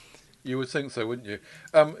things. You would think so, wouldn't you?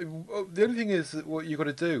 The only thing is that what you've got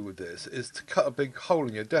to do with this is to cut a big hole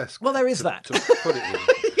in your desk. Well, there is that. To put it in.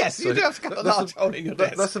 Yes, you do have to cut a large hole in your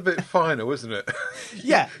desk. That's a bit final, isn't it?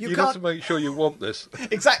 Yeah. You have to make sure you want this.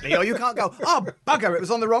 Exactly. Or you can't go, oh, bugger, it was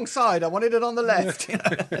on the wrong side. I wanted it on the left.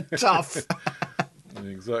 Tough.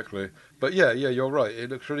 Exactly. But yeah, you're right. It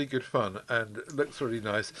looks really good fun and it looks really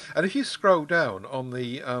nice. And if you scroll down on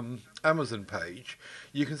the Amazon page,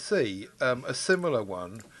 you can see a similar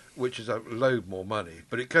one, which is a load more money,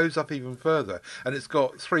 but it goes up even further, and it's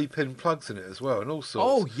got 3-pin plugs in it as well, and all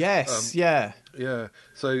sorts. Oh yes, yeah.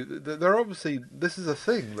 So they're obviously, this is a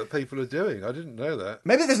thing that people are doing. I didn't know that.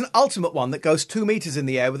 Maybe there's an ultimate one that goes 2 meters in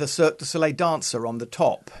the air with a Cirque du Soleil dancer on the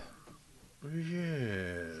top.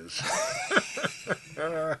 Yes.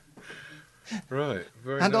 Right.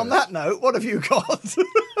 Very and nice. on that note, what have you got?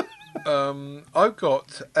 I've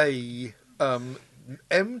got a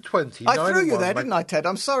M20. I threw you there, didn't I, Ted?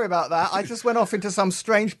 I'm sorry about that. I just went off into some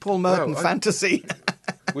strange Paul Merton fantasy.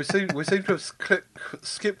 We seem to have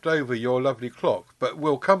skipped over your lovely clock, but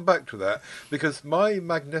we'll come back to that because my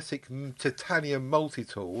magnetic titanium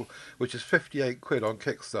multi-tool, which is £58 on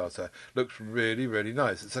Kickstarter, looks really, really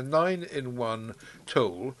nice. It's a 9-in-1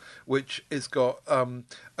 tool, which has got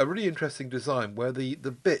a really interesting design where the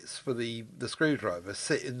bits for the screwdriver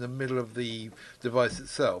sit in the middle of the device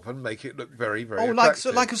itself and make it look very, very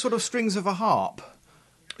attractive. like a sort of strings of a harp.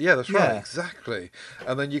 Yeah, that's right, exactly.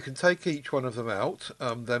 And then you can take each one of them out.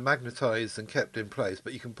 They're magnetised and kept in place,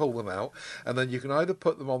 but you can pull them out. And then you can either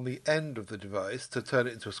put them on the end of the device to turn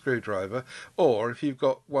it into a screwdriver, or if you've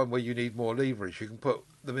got one where you need more leverage, you can put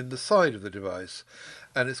them in the side of the device.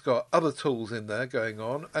 And it's got other tools in there going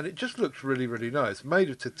on, and it just looks really, really nice. Made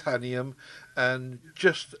of titanium, and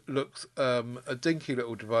just looks a dinky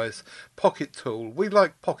little device. Pocket tool. We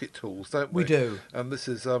like pocket tools, don't we? We do. And this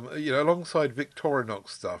is, alongside Victorinox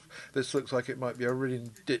stuff, this looks like it might be a really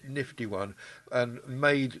nifty one, and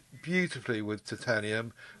made beautifully with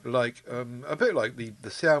titanium, like a bit like the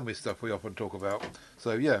Xiaomi stuff we often talk about.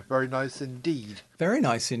 So yeah, very nice indeed. Very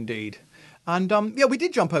nice indeed. And we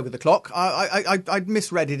did jump over the clock. I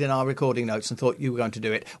misread it in our recording notes and thought you were going to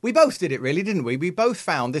do it. We both did it, really, didn't we? We both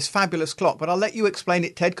found this fabulous clock, but I'll let you explain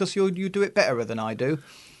it, Ted, because you do it better than I do.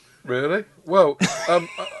 Really? Well,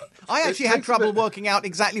 I actually had trouble working out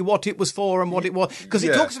exactly what it was for and what it was, because it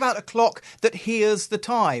Yeah. talks about a clock that hears the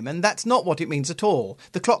time, and that's not what it means at all.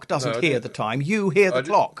 The clock doesn't hear the time; you hear the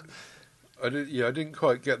clock. I didn't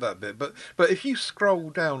quite get that bit, but if you scroll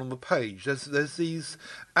down on the page, there's these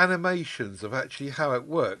animations of actually how it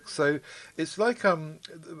works. So it's like an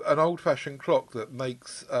old-fashioned clock that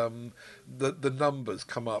makes the numbers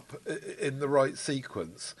come up in the right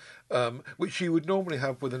sequence, which you would normally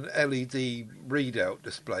have with an LED readout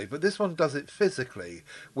display, but this one does it physically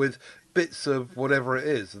with bits of whatever it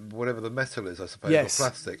is, and whatever the metal is, I suppose, Yes. or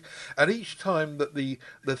plastic. And each time that the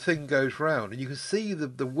thing goes round, and you can see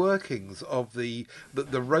the workings of the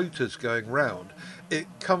rotors going round, it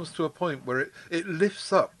comes to a point where it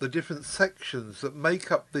lifts up the different sections that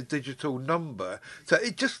make up the digital number. So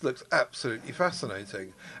it just looks absolutely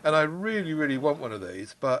fascinating. And I really, really want one of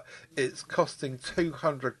these, but it's costing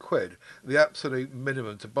 £200, the absolute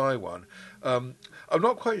minimum to buy one. I'm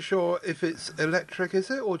not quite sure if it's electric,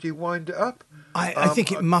 is it, or do you wind it up? I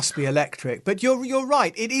think it must be electric, but you're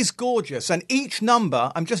right. It is gorgeous, and each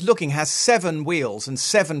number, I'm just looking, has 7 wheels and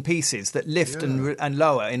 7 pieces that lift and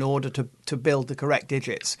lower in order to build the correct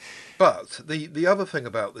digits. But the other thing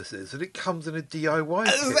about this is that it comes in a DIY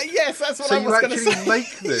kit. Yes, that's what So I you was going to say. actually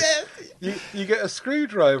make this. You get a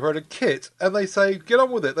screwdriver and a kit, and they say, get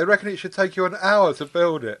on with it. They reckon it should take you an hour to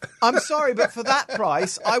build it. I'm sorry, but for that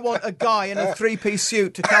price, I want a guy in a 3-piece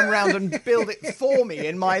suit to come round and build it for me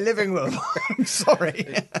in my living room. I'm sorry.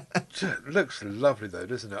 It looks lovely, though,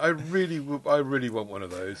 doesn't it? I really want one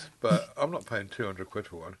of those, but I'm not paying £200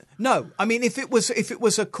 for one. No, I mean, if it was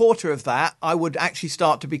a quarter of that, I would actually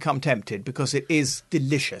start to become tempted, because it is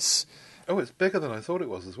delicious. Oh, it's bigger than I thought it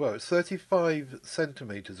was as well. It's 35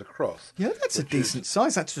 centimetres across. Yeah, that's a decent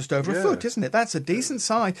size. That's just over a foot, isn't it? That's a decent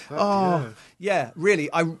size. That- Yeah, really.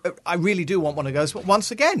 I really do want one of those, but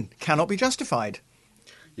once again, cannot be justified.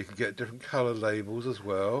 You can get different colour labels as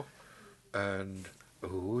well. And,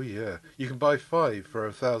 oh, yeah. You can buy 5 for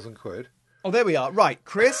 £1,000. Oh, there we are. Right,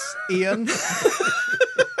 Chris, Ian.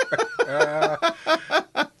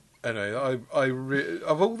 Anyway,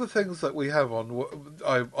 of all the things that we have on,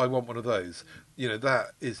 I want one of those. You know,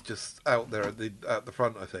 that is just out there at the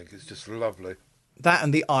front. I think it's just lovely. That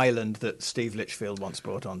and the island that Steve Litchfield once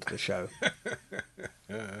brought onto the show.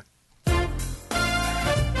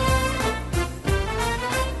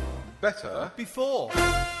 Better. Before.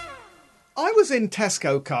 I was in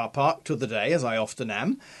Tesco car park the other day, as I often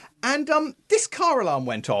am, and this car alarm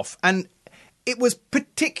went off, and it was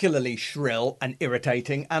particularly shrill and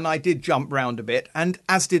irritating, and I did jump round a bit, and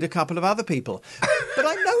as did a couple of other people. But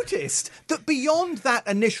I noticed that beyond that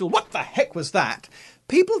initial, what the heck was that,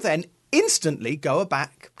 people then instantly go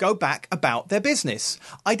back about their business.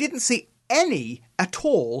 I didn't see any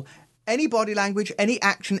body language, any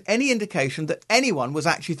action, any indication that anyone was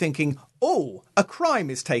actually thinking, oh, a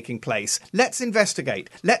crime is taking place. Let's investigate.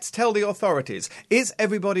 Let's tell the authorities. Is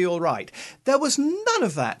everybody all right? There was none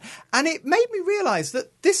of that. And it made me realise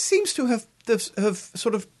that this seems to have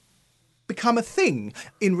sort of become a thing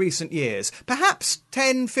in recent years. Perhaps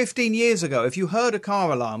 10, 15 years ago, if you heard a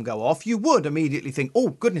car alarm go off, you would immediately think, oh,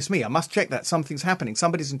 goodness me, I must check that. Something's happening.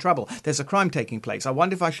 Somebody's in trouble. There's a crime taking place. I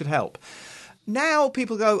wonder if I should help. Now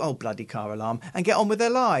people go, oh, bloody car alarm, and get on with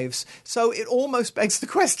their lives. So it almost begs the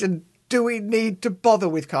question, do we need to bother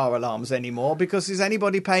with car alarms anymore? Because is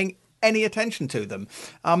anybody paying any attention to them?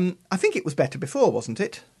 I think it was better before, wasn't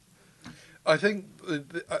it? I think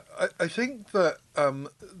that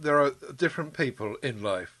there are different people in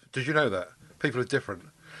life. Did you know that? People are different.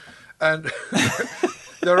 And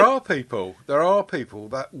there are people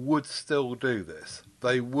that would still do this.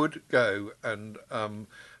 They would go and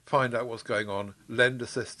find out what's going on, lend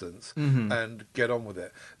assistance, and get on with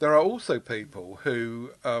it. There are also people who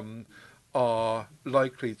are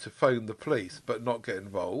likely to phone the police but not get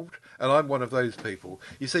involved, and I'm one of those people.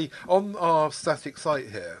 You see, on our static site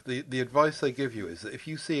here, the advice they give you is that if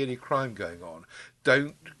you see any crime going on,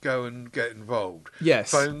 don't go and get involved.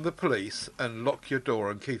 Yes. Phone the police and lock your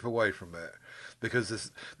door and keep away from it.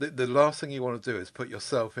 Because the last thing you want to do is put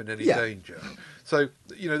yourself in any danger. So,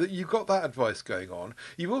 you know, you've got that advice going on.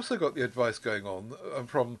 You've also got the advice going on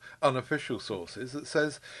from unofficial sources that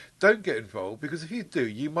says, don't get involved, because if you do,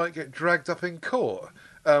 you might get dragged up in court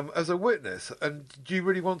as a witness. And do you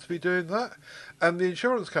really want to be doing that? And the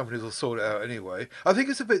insurance companies will sort it out anyway. I think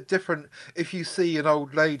it's a bit different if you see an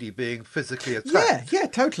old lady being physically attacked. Yeah,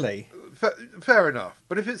 totally. fair enough.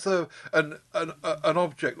 But if it's an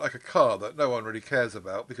object like a car that no one really cares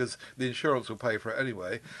about because the insurance will pay for it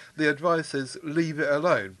anyway, the advice is leave it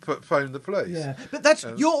alone. Phone the police. Yeah,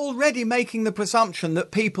 but you're already making the presumption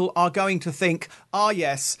that people are going to think,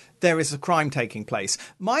 yes, there is a crime taking place.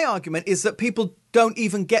 My argument is that people don't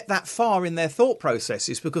even get that far in their thought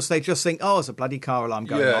processes because they just think, there's a bloody car alarm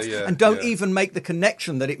going off, and don't even make the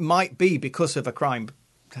connection that it might be because of a crime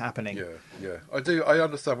happening. Yeah. I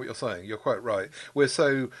understand what you're saying. You're quite right. We're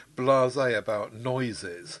so blasé about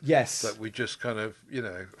noises that we just kind of,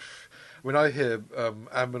 when I hear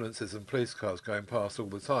ambulances and police cars going past all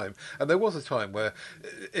the time, and there was a time where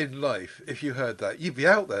in life, if you heard that, you'd be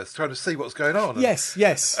out there trying to see what's going on.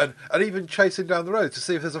 Yes. And even chasing down the road to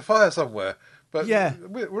see if there's a fire somewhere. But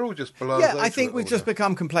we're all just blasé. Yeah, I think we've just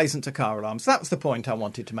become complacent to car alarms. That's the point I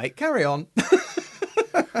wanted to make. Carry on.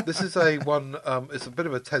 This is it's a bit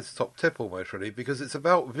of a Ted's top tip almost, really, because it's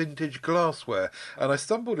about vintage glassware. And I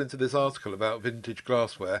stumbled into this article about vintage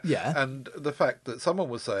glassware and the fact that someone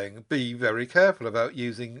was saying, be very careful about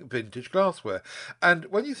using vintage glassware. And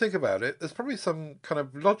when you think about it, there's probably some kind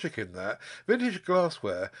of logic in that. Vintage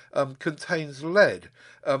glassware contains lead.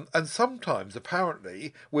 And sometimes,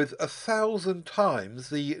 apparently, with 1,000 times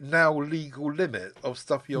the now legal limit of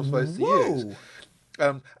stuff you're supposed to use.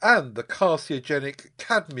 And the carcinogenic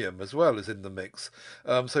cadmium as well is in the mix.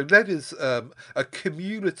 So lead is a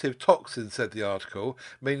cumulative toxin, said the article,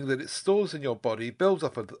 meaning that it stores in your body, builds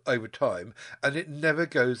up over time, and it never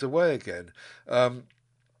goes away again.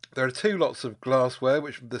 There are two lots of glassware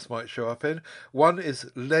which this might show up in. One is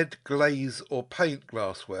lead glaze or paint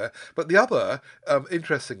glassware, but the other,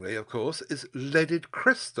 interestingly, of course, is leaded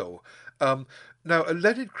crystal. Now, a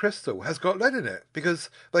leaded crystal has got lead in it because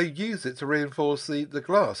they use it to reinforce the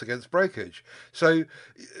glass against breakage. So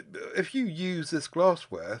if you use this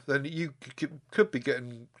glassware, then you could be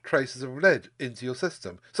getting traces of lead into your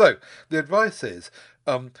system. So the advice is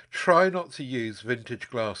try not to use vintage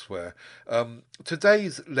glassware.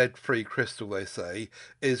 Today's lead-free crystal, they say,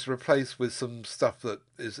 is replaced with some stuff that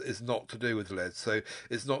is not to do with lead. So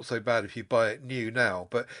it's not so bad if you buy it new now.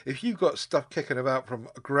 But if you've got stuff kicking about from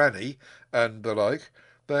a granny and the like,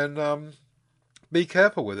 then be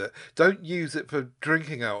careful with it. Don't use it for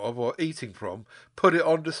drinking out of or eating from. Put it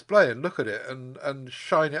on display and look at it and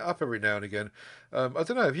shine it up every now and again. I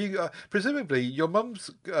don't know, if you presumably your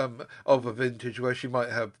mum's of a vintage where she might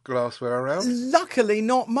have glassware around? Luckily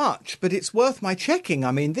not much, but it's worth my checking.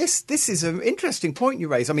 I mean, this is an interesting point you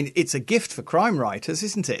raise. I mean, it's a gift for crime writers,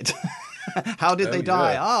 isn't it? How did they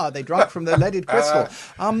die? Yeah. They drank from the leaded crystal.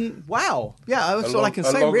 Wow. Yeah, that's all I can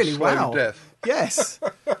say, really. Wow. Death. Yes.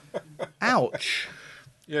 Ouch.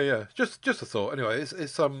 Yeah. Just a thought. Anyway, it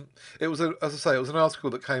was as I say, it was an article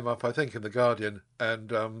that came up, I think, in the Guardian,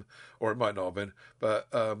 and or it might not have been, but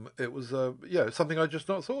it was something I just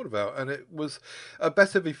not thought about, and it was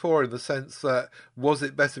better before in the sense that was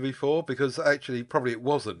it better before? Because actually, probably it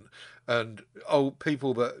wasn't. And old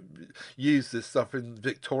people that used this stuff in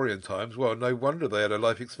Victorian times, well, no wonder they had a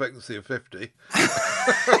life expectancy of 50.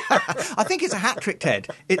 I think it's a hat trick, Ted.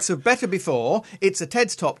 It's a better before, it's a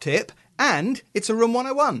Ted's top tip, and it's a Room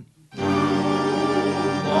 101.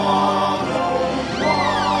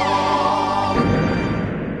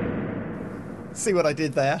 See what I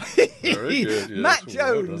did there? Very good. Yes, Matt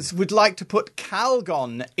Jones would like to put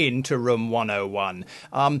Calgon into Room 101.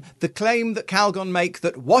 The claim that Calgon make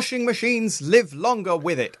that washing machines live longer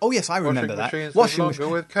with it. Oh, yes, I remember that. Washing machines live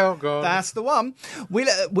longer with Calgon. That's the one. We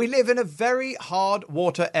live in a very hard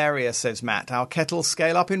water area, says Matt. Our kettles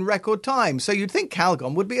scale up in record time, so you'd think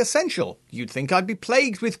Calgon would be essential. You'd think I'd be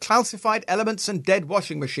plagued with calcified elements and dead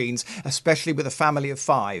washing machines, especially with a family of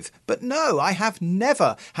 5. But no, I have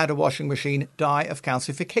never had a washing machine die of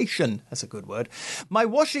calcification. That's a good word. My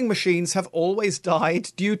washing machines have always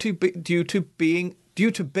died due to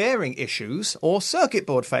bearing issues or circuit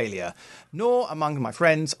board failure. Nor among my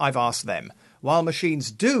friends I've asked them. While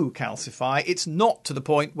machines do calcify, it's not to the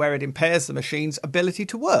point where it impairs the machine's ability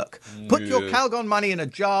to work. Put your Calgon money in a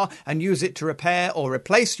jar and use it to repair or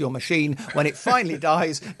replace your machine when it finally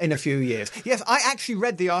dies in a few years. Yes, I actually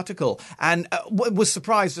read the article and was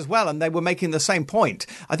surprised as well, and they were making the same point.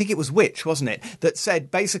 I think it was Which, wasn't it, that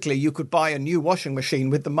said basically you could buy a new washing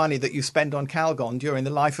machine with the money that you spend on Calgon during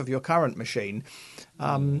the life of your current machine.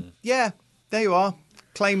 Yeah, there you are.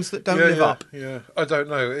 Claims that don't live up. Yeah, I don't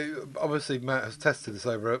know. Obviously, Matt has tested this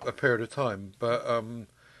over a period of time, but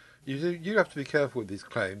you have to be careful with these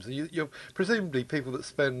claims. And you're presumably people that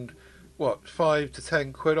spend £5 to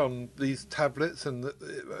 £10 on these tablets, and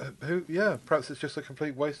perhaps it's just a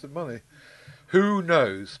complete waste of money. Who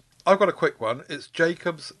knows? I've got a quick one. It's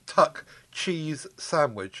Jacob's Tuck Cheese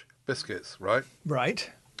Sandwich. biscuits, right? Right.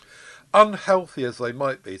 Unhealthy as they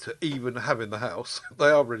might be to even have in the house, they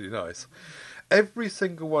are really nice. Every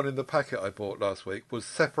single one in the packet I bought last week was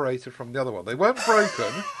separated from the other one. They weren't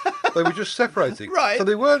broken, they were just separating. Right. So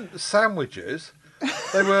they weren't sandwiches,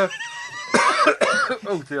 they were...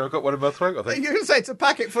 Oh dear, I've got one in my throat, I think. You can say it's a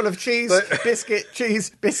packet full of cheese, biscuit,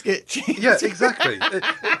 cheese, biscuit, cheese. Yeah, exactly.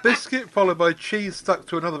 Biscuit followed by cheese stuck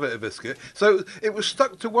to another bit of biscuit. So it was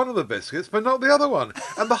stuck to one of the biscuits, but not the other one.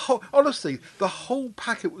 And honestly, the whole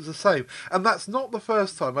packet was the same. And that's not the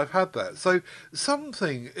first time I've had that. So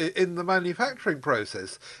something in the manufacturing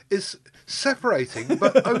process is separating,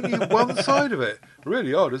 but only one side of it.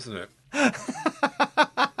 Really odd, isn't it?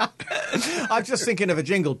 I'm just thinking of a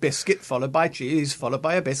jingle: biscuit followed by cheese, followed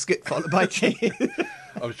by a biscuit, followed by cheese.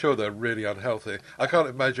 I'm sure they're really unhealthy. I can't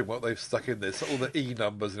imagine what they've stuck in this, all the E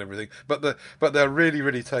numbers and everything. But they're really,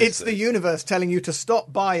 really tasty. It's the universe telling you to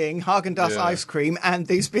stop buying Haagen-Dazs ice cream and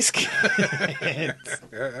these biscuits.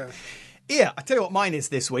 Yeah, I tell you what mine is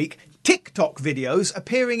this week: TikTok videos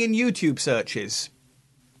appearing in YouTube searches.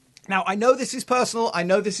 Now, I know this is personal, I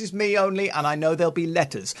know this is me only, and I know there'll be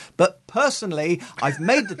letters. But personally, I've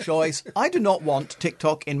made the choice. I do not want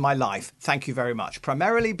TikTok in my life. Thank you very much.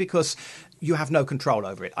 Primarily because you have no control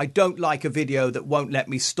over it. I don't like a video that won't let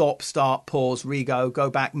me stop, start, pause,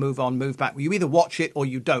 go back, move on, move back. You either watch it or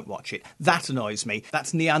you don't watch it. That annoys me.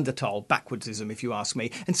 That's Neanderthal backwardsism, if you ask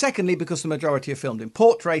me. And secondly, because the majority are filmed in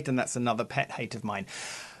portrait, and that's another pet hate of mine.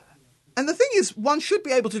 And the thing is, one should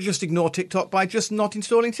be able to just ignore TikTok by just not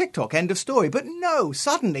installing TikTok. End of story. But no,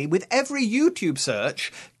 suddenly, with every YouTube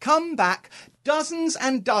search, come back dozens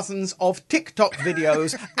and dozens of TikTok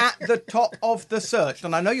videos at the top of the search.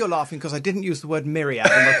 And I know you're laughing because I didn't use the word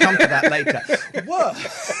myriad, and we'll come to that later. Whoa.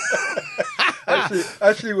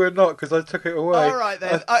 Actually, we're not, because I took it away. All right,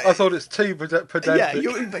 then. I thought it's too pedantic.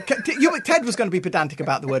 Yeah, Ted was going to be pedantic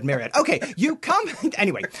about the word myriad. Okay, you come...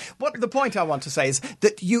 Anyway, the point I want to say is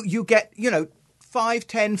that you get, 5,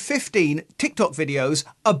 10, 15 TikTok videos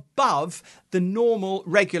above the normal,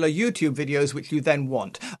 regular YouTube videos, which you then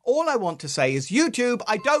want. All I want to say is, YouTube,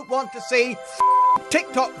 I don't want to see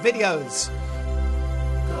TikTok videos.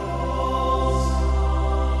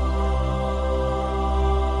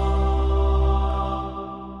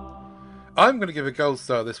 I'm going to give a gold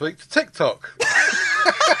star this week to TikTok.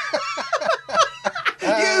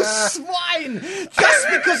 You swine! Just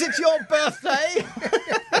because it's your birthday!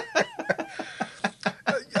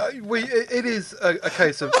 It is a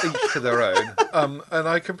case of each to their own, and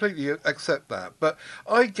I completely accept that. But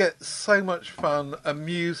I get so much fun,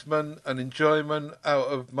 amusement and enjoyment out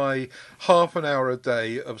of my half an hour a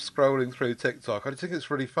day of scrolling through TikTok. I think it's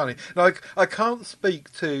really funny. Now, I can't speak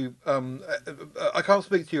to you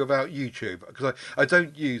about YouTube, because I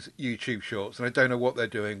don't use YouTube Shorts, and I don't know what they're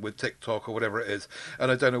doing with TikTok or whatever it is,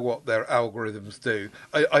 and I don't know what their algorithms do.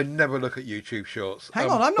 I never look at YouTube Shorts. Hang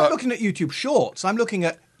on, I'm not looking at YouTube Shorts. I'm looking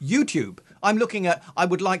at YouTube. I'm looking at, I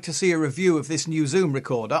would like to see a review of this new Zoom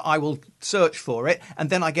recorder. I will search for it, and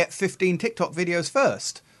then I get 15 TikTok videos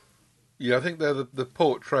first. Yeah, I think they're the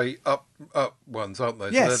portrait up ones, aren't they?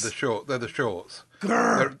 Yes. So they're the shorts.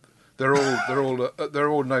 Grrr. They're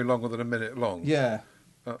all no longer than a minute long. Yeah.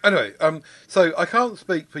 Anyway, so I can't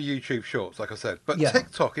speak for YouTube Shorts, like I said, but Yeah.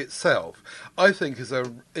 TikTok itself, I think, is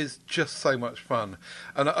just so much fun.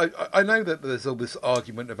 And I know that there's all this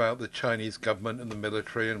argument about the Chinese government and the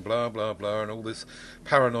military and blah blah blah, and all this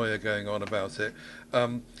paranoia going on about it.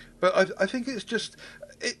 But I think it's just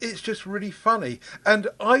really funny, and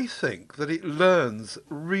I think that it learns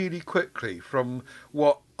really quickly from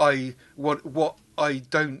what I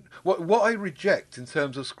reject in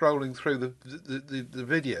terms of scrolling through the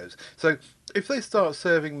videos. So if they start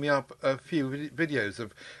serving me up a few videos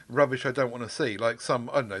of rubbish I don't want to see, like some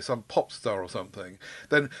pop star or something,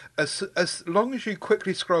 then as long as you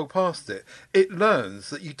quickly scroll past it, it learns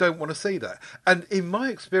that you don't want to see that. And in my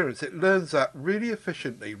experience, it learns that really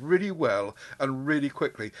efficiently, really well, and really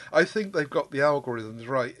quickly. I think they've got the algorithms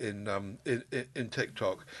right in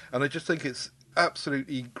TikTok, and I just think it's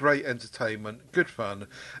absolutely great entertainment, good fun,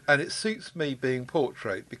 and it suits me being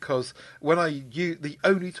portrait, because when the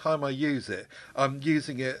only time I use it, I'm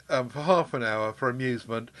using it for half an hour for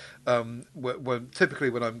amusement. Typically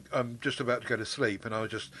when I'm just about to go to sleep, and I'll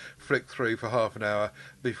just flick through for half an hour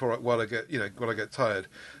while I get tired.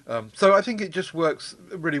 So I think it just works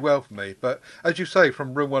really well for me. But as you say,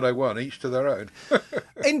 from Room 101, each to their own.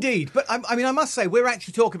 Indeed. But I must say, we're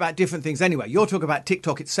actually talking about different things anyway. You're talking about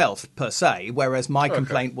TikTok itself, per se, whereas my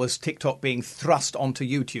complaint was TikTok being thrust onto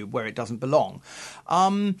YouTube where it doesn't belong.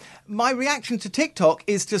 My reaction to TikTok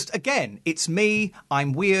is just, again, it's me,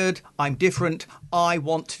 I'm weird, I'm different, I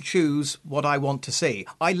want to choose what I want to see.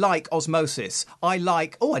 I like osmosis. I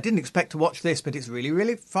like, I didn't expect to watch this, but it's really,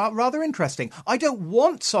 really rather interesting. I don't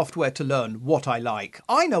want software to learn what I like.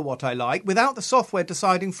 I know what I like without the software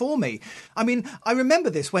deciding for me. I mean, I remember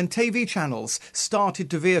this when TV channels started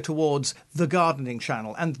to veer towards the gardening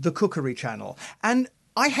channel and the cookery channel. And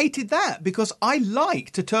I hated that because I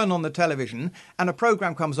like to turn on the television and a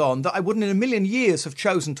programme comes on that I wouldn't in a million years have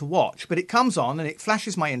chosen to watch, but it comes on and it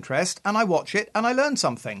flashes my interest and I watch it and I learn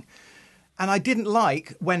something. And I didn't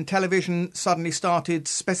like when television suddenly started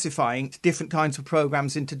specifying different kinds of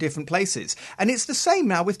programmes into different places. And it's the same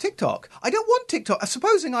now with TikTok. I don't want TikTok.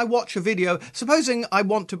 Supposing I watch a video, supposing I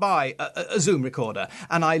want to buy a Zoom recorder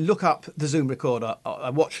and I look up the Zoom recorder, I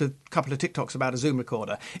watch a couple of TikToks about a Zoom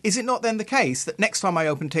recorder. Is it not then the case that next time I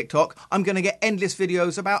open TikTok, I'm going to get endless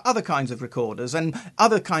videos about other kinds of recorders and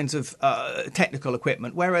other kinds of technical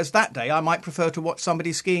equipment, whereas that day I might prefer to watch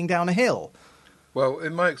somebody skiing down a hill? Well,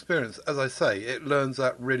 in my experience, as I say, it learns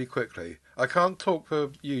that really quickly. I can't talk for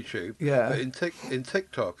YouTube, but in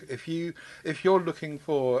TikTok, if you're looking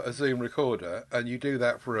for a Zoom recorder and you do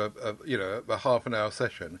that for a half an hour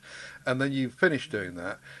session, and then you finish doing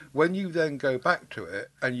that, when you then go back to it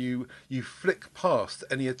and you flick past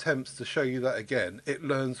any attempts to show you that again, it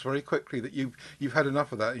learns very quickly that you've had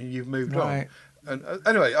enough of that and you've moved on. And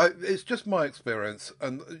anyway, it's just my experience,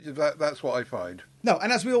 and that's what I find. No,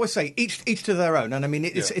 and as we always say, each to their own. And I mean,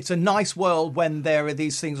 it's a nice world when there are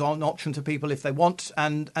these things on option to people if they want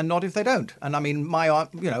and not if they don't. And I mean,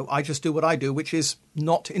 I just do what I do, which is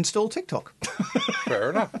not install TikTok. Fair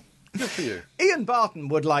enough. Good for you. Ian Barton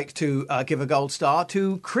would like to give a gold star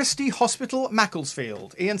to Christie Hospital,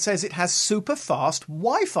 Macclesfield. Ian says it has super fast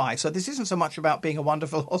Wi-Fi. So this isn't so much about being a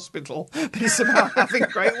wonderful hospital, but it's about having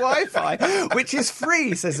great Wi-Fi, which is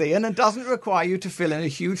free, says Ian, and doesn't require you to fill in a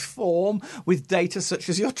huge form with data such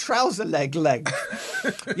as your trouser leg length.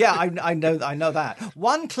 Yeah, I know that.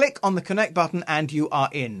 One click on the connect button and you are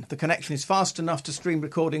in. The connection is fast enough to stream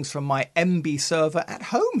recordings from my MB server at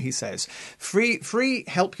home, he says. Free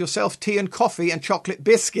help yourself tea and coffee and chocolate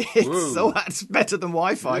biscuits. Ooh. So that's better than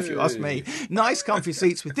Wi-Fi, if you ask me. Nice comfy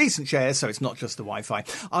seats with decent chairs, so it's not just the Wi-Fi.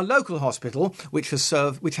 Our local hospital, which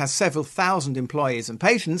has several thousand employees and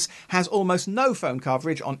patients, has almost no phone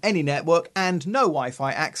coverage on any network and no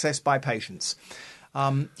Wi-Fi access by patients.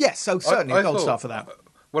 Yes, so certainly a gold star for that.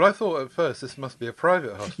 Well, I thought at first this must be a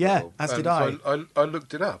private hospital. Yeah, as did I. So I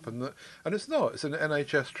looked it up, and it's not. It's an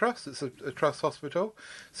NHS trust. It's a trust hospital.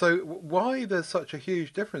 So why there's such a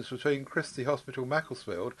huge difference between Christie Hospital,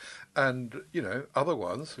 Macclesfield, and other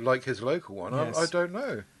ones like his local one? Yes. I don't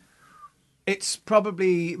know. It's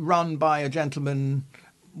probably run by a gentleman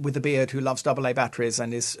with a beard who loves AA batteries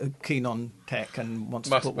and is keen on tech and wants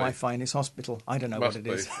to put Wi-Fi in his hospital. I don't know what it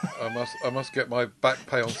is. I must get my back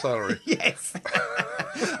pay on salary. Yes.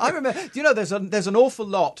 I remember, there's an awful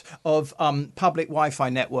lot of public Wi-Fi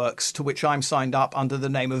networks to which I'm signed up under the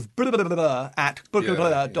name of blah, blah, blah, blah, at blah,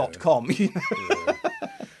 blah, blah, .com.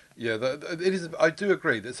 Yeah, it is. I do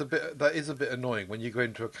agree. That is a bit annoying when you go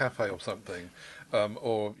into a cafe or something,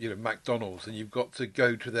 or McDonald's, and you've got to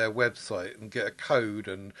go to their website and get a code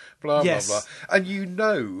and blah blah blah, and you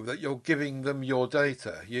know that you're giving them your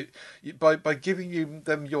data. By giving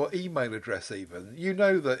them your email address, even you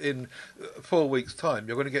know that in 4 weeks' time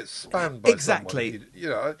you're going to get spammed by someone.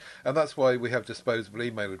 And that's why we have disposable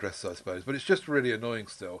email addresses, I suppose. But it's just really annoying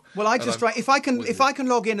still. Well, if I can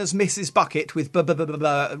log in as Mrs. Bucket with blah blah blah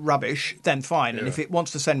blah rubbish, then fine. And if it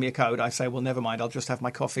wants to send me a code, I say, well, never mind. I'll just have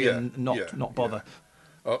my coffee and not bother.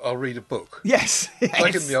 Yeah. I'll read a book. Yes.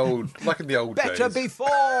 Like in the old days. Better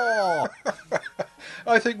before.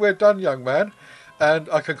 I think we're done, young man. And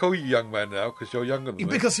I can call you young man now because you're younger than me.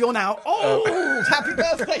 Because you're now old. Happy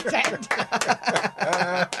birthday, Ted.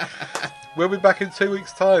 We'll be back in 2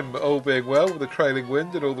 weeks' time, all being well, with a trailing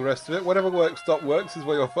wind and all the rest of it. Whateverworks.works is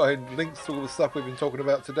where you'll find links to all the stuff we've been talking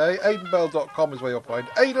about today. AidenBell.com is where you'll find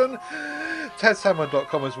Aiden.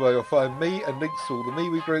 TedSalmon.com is where you'll find me, and links to all the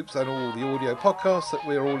MeWe groups and all the audio podcasts that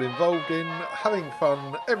we're all involved in, having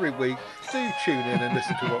fun every week. Do tune in and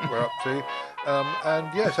listen to what we're up to. And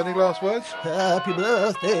yes, any last words? Happy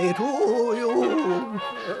birthday to you.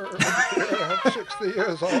 I'm 60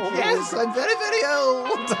 years old. Yes, I'm very, very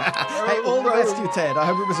old. Hey, all the best to you, Ted. I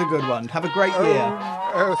hope it was a good one. Have a great year.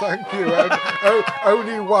 Oh, thank you. And,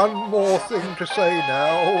 only one more thing to say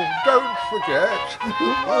now. Don't forget,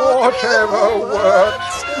 whatever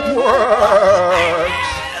works,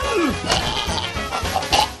 works.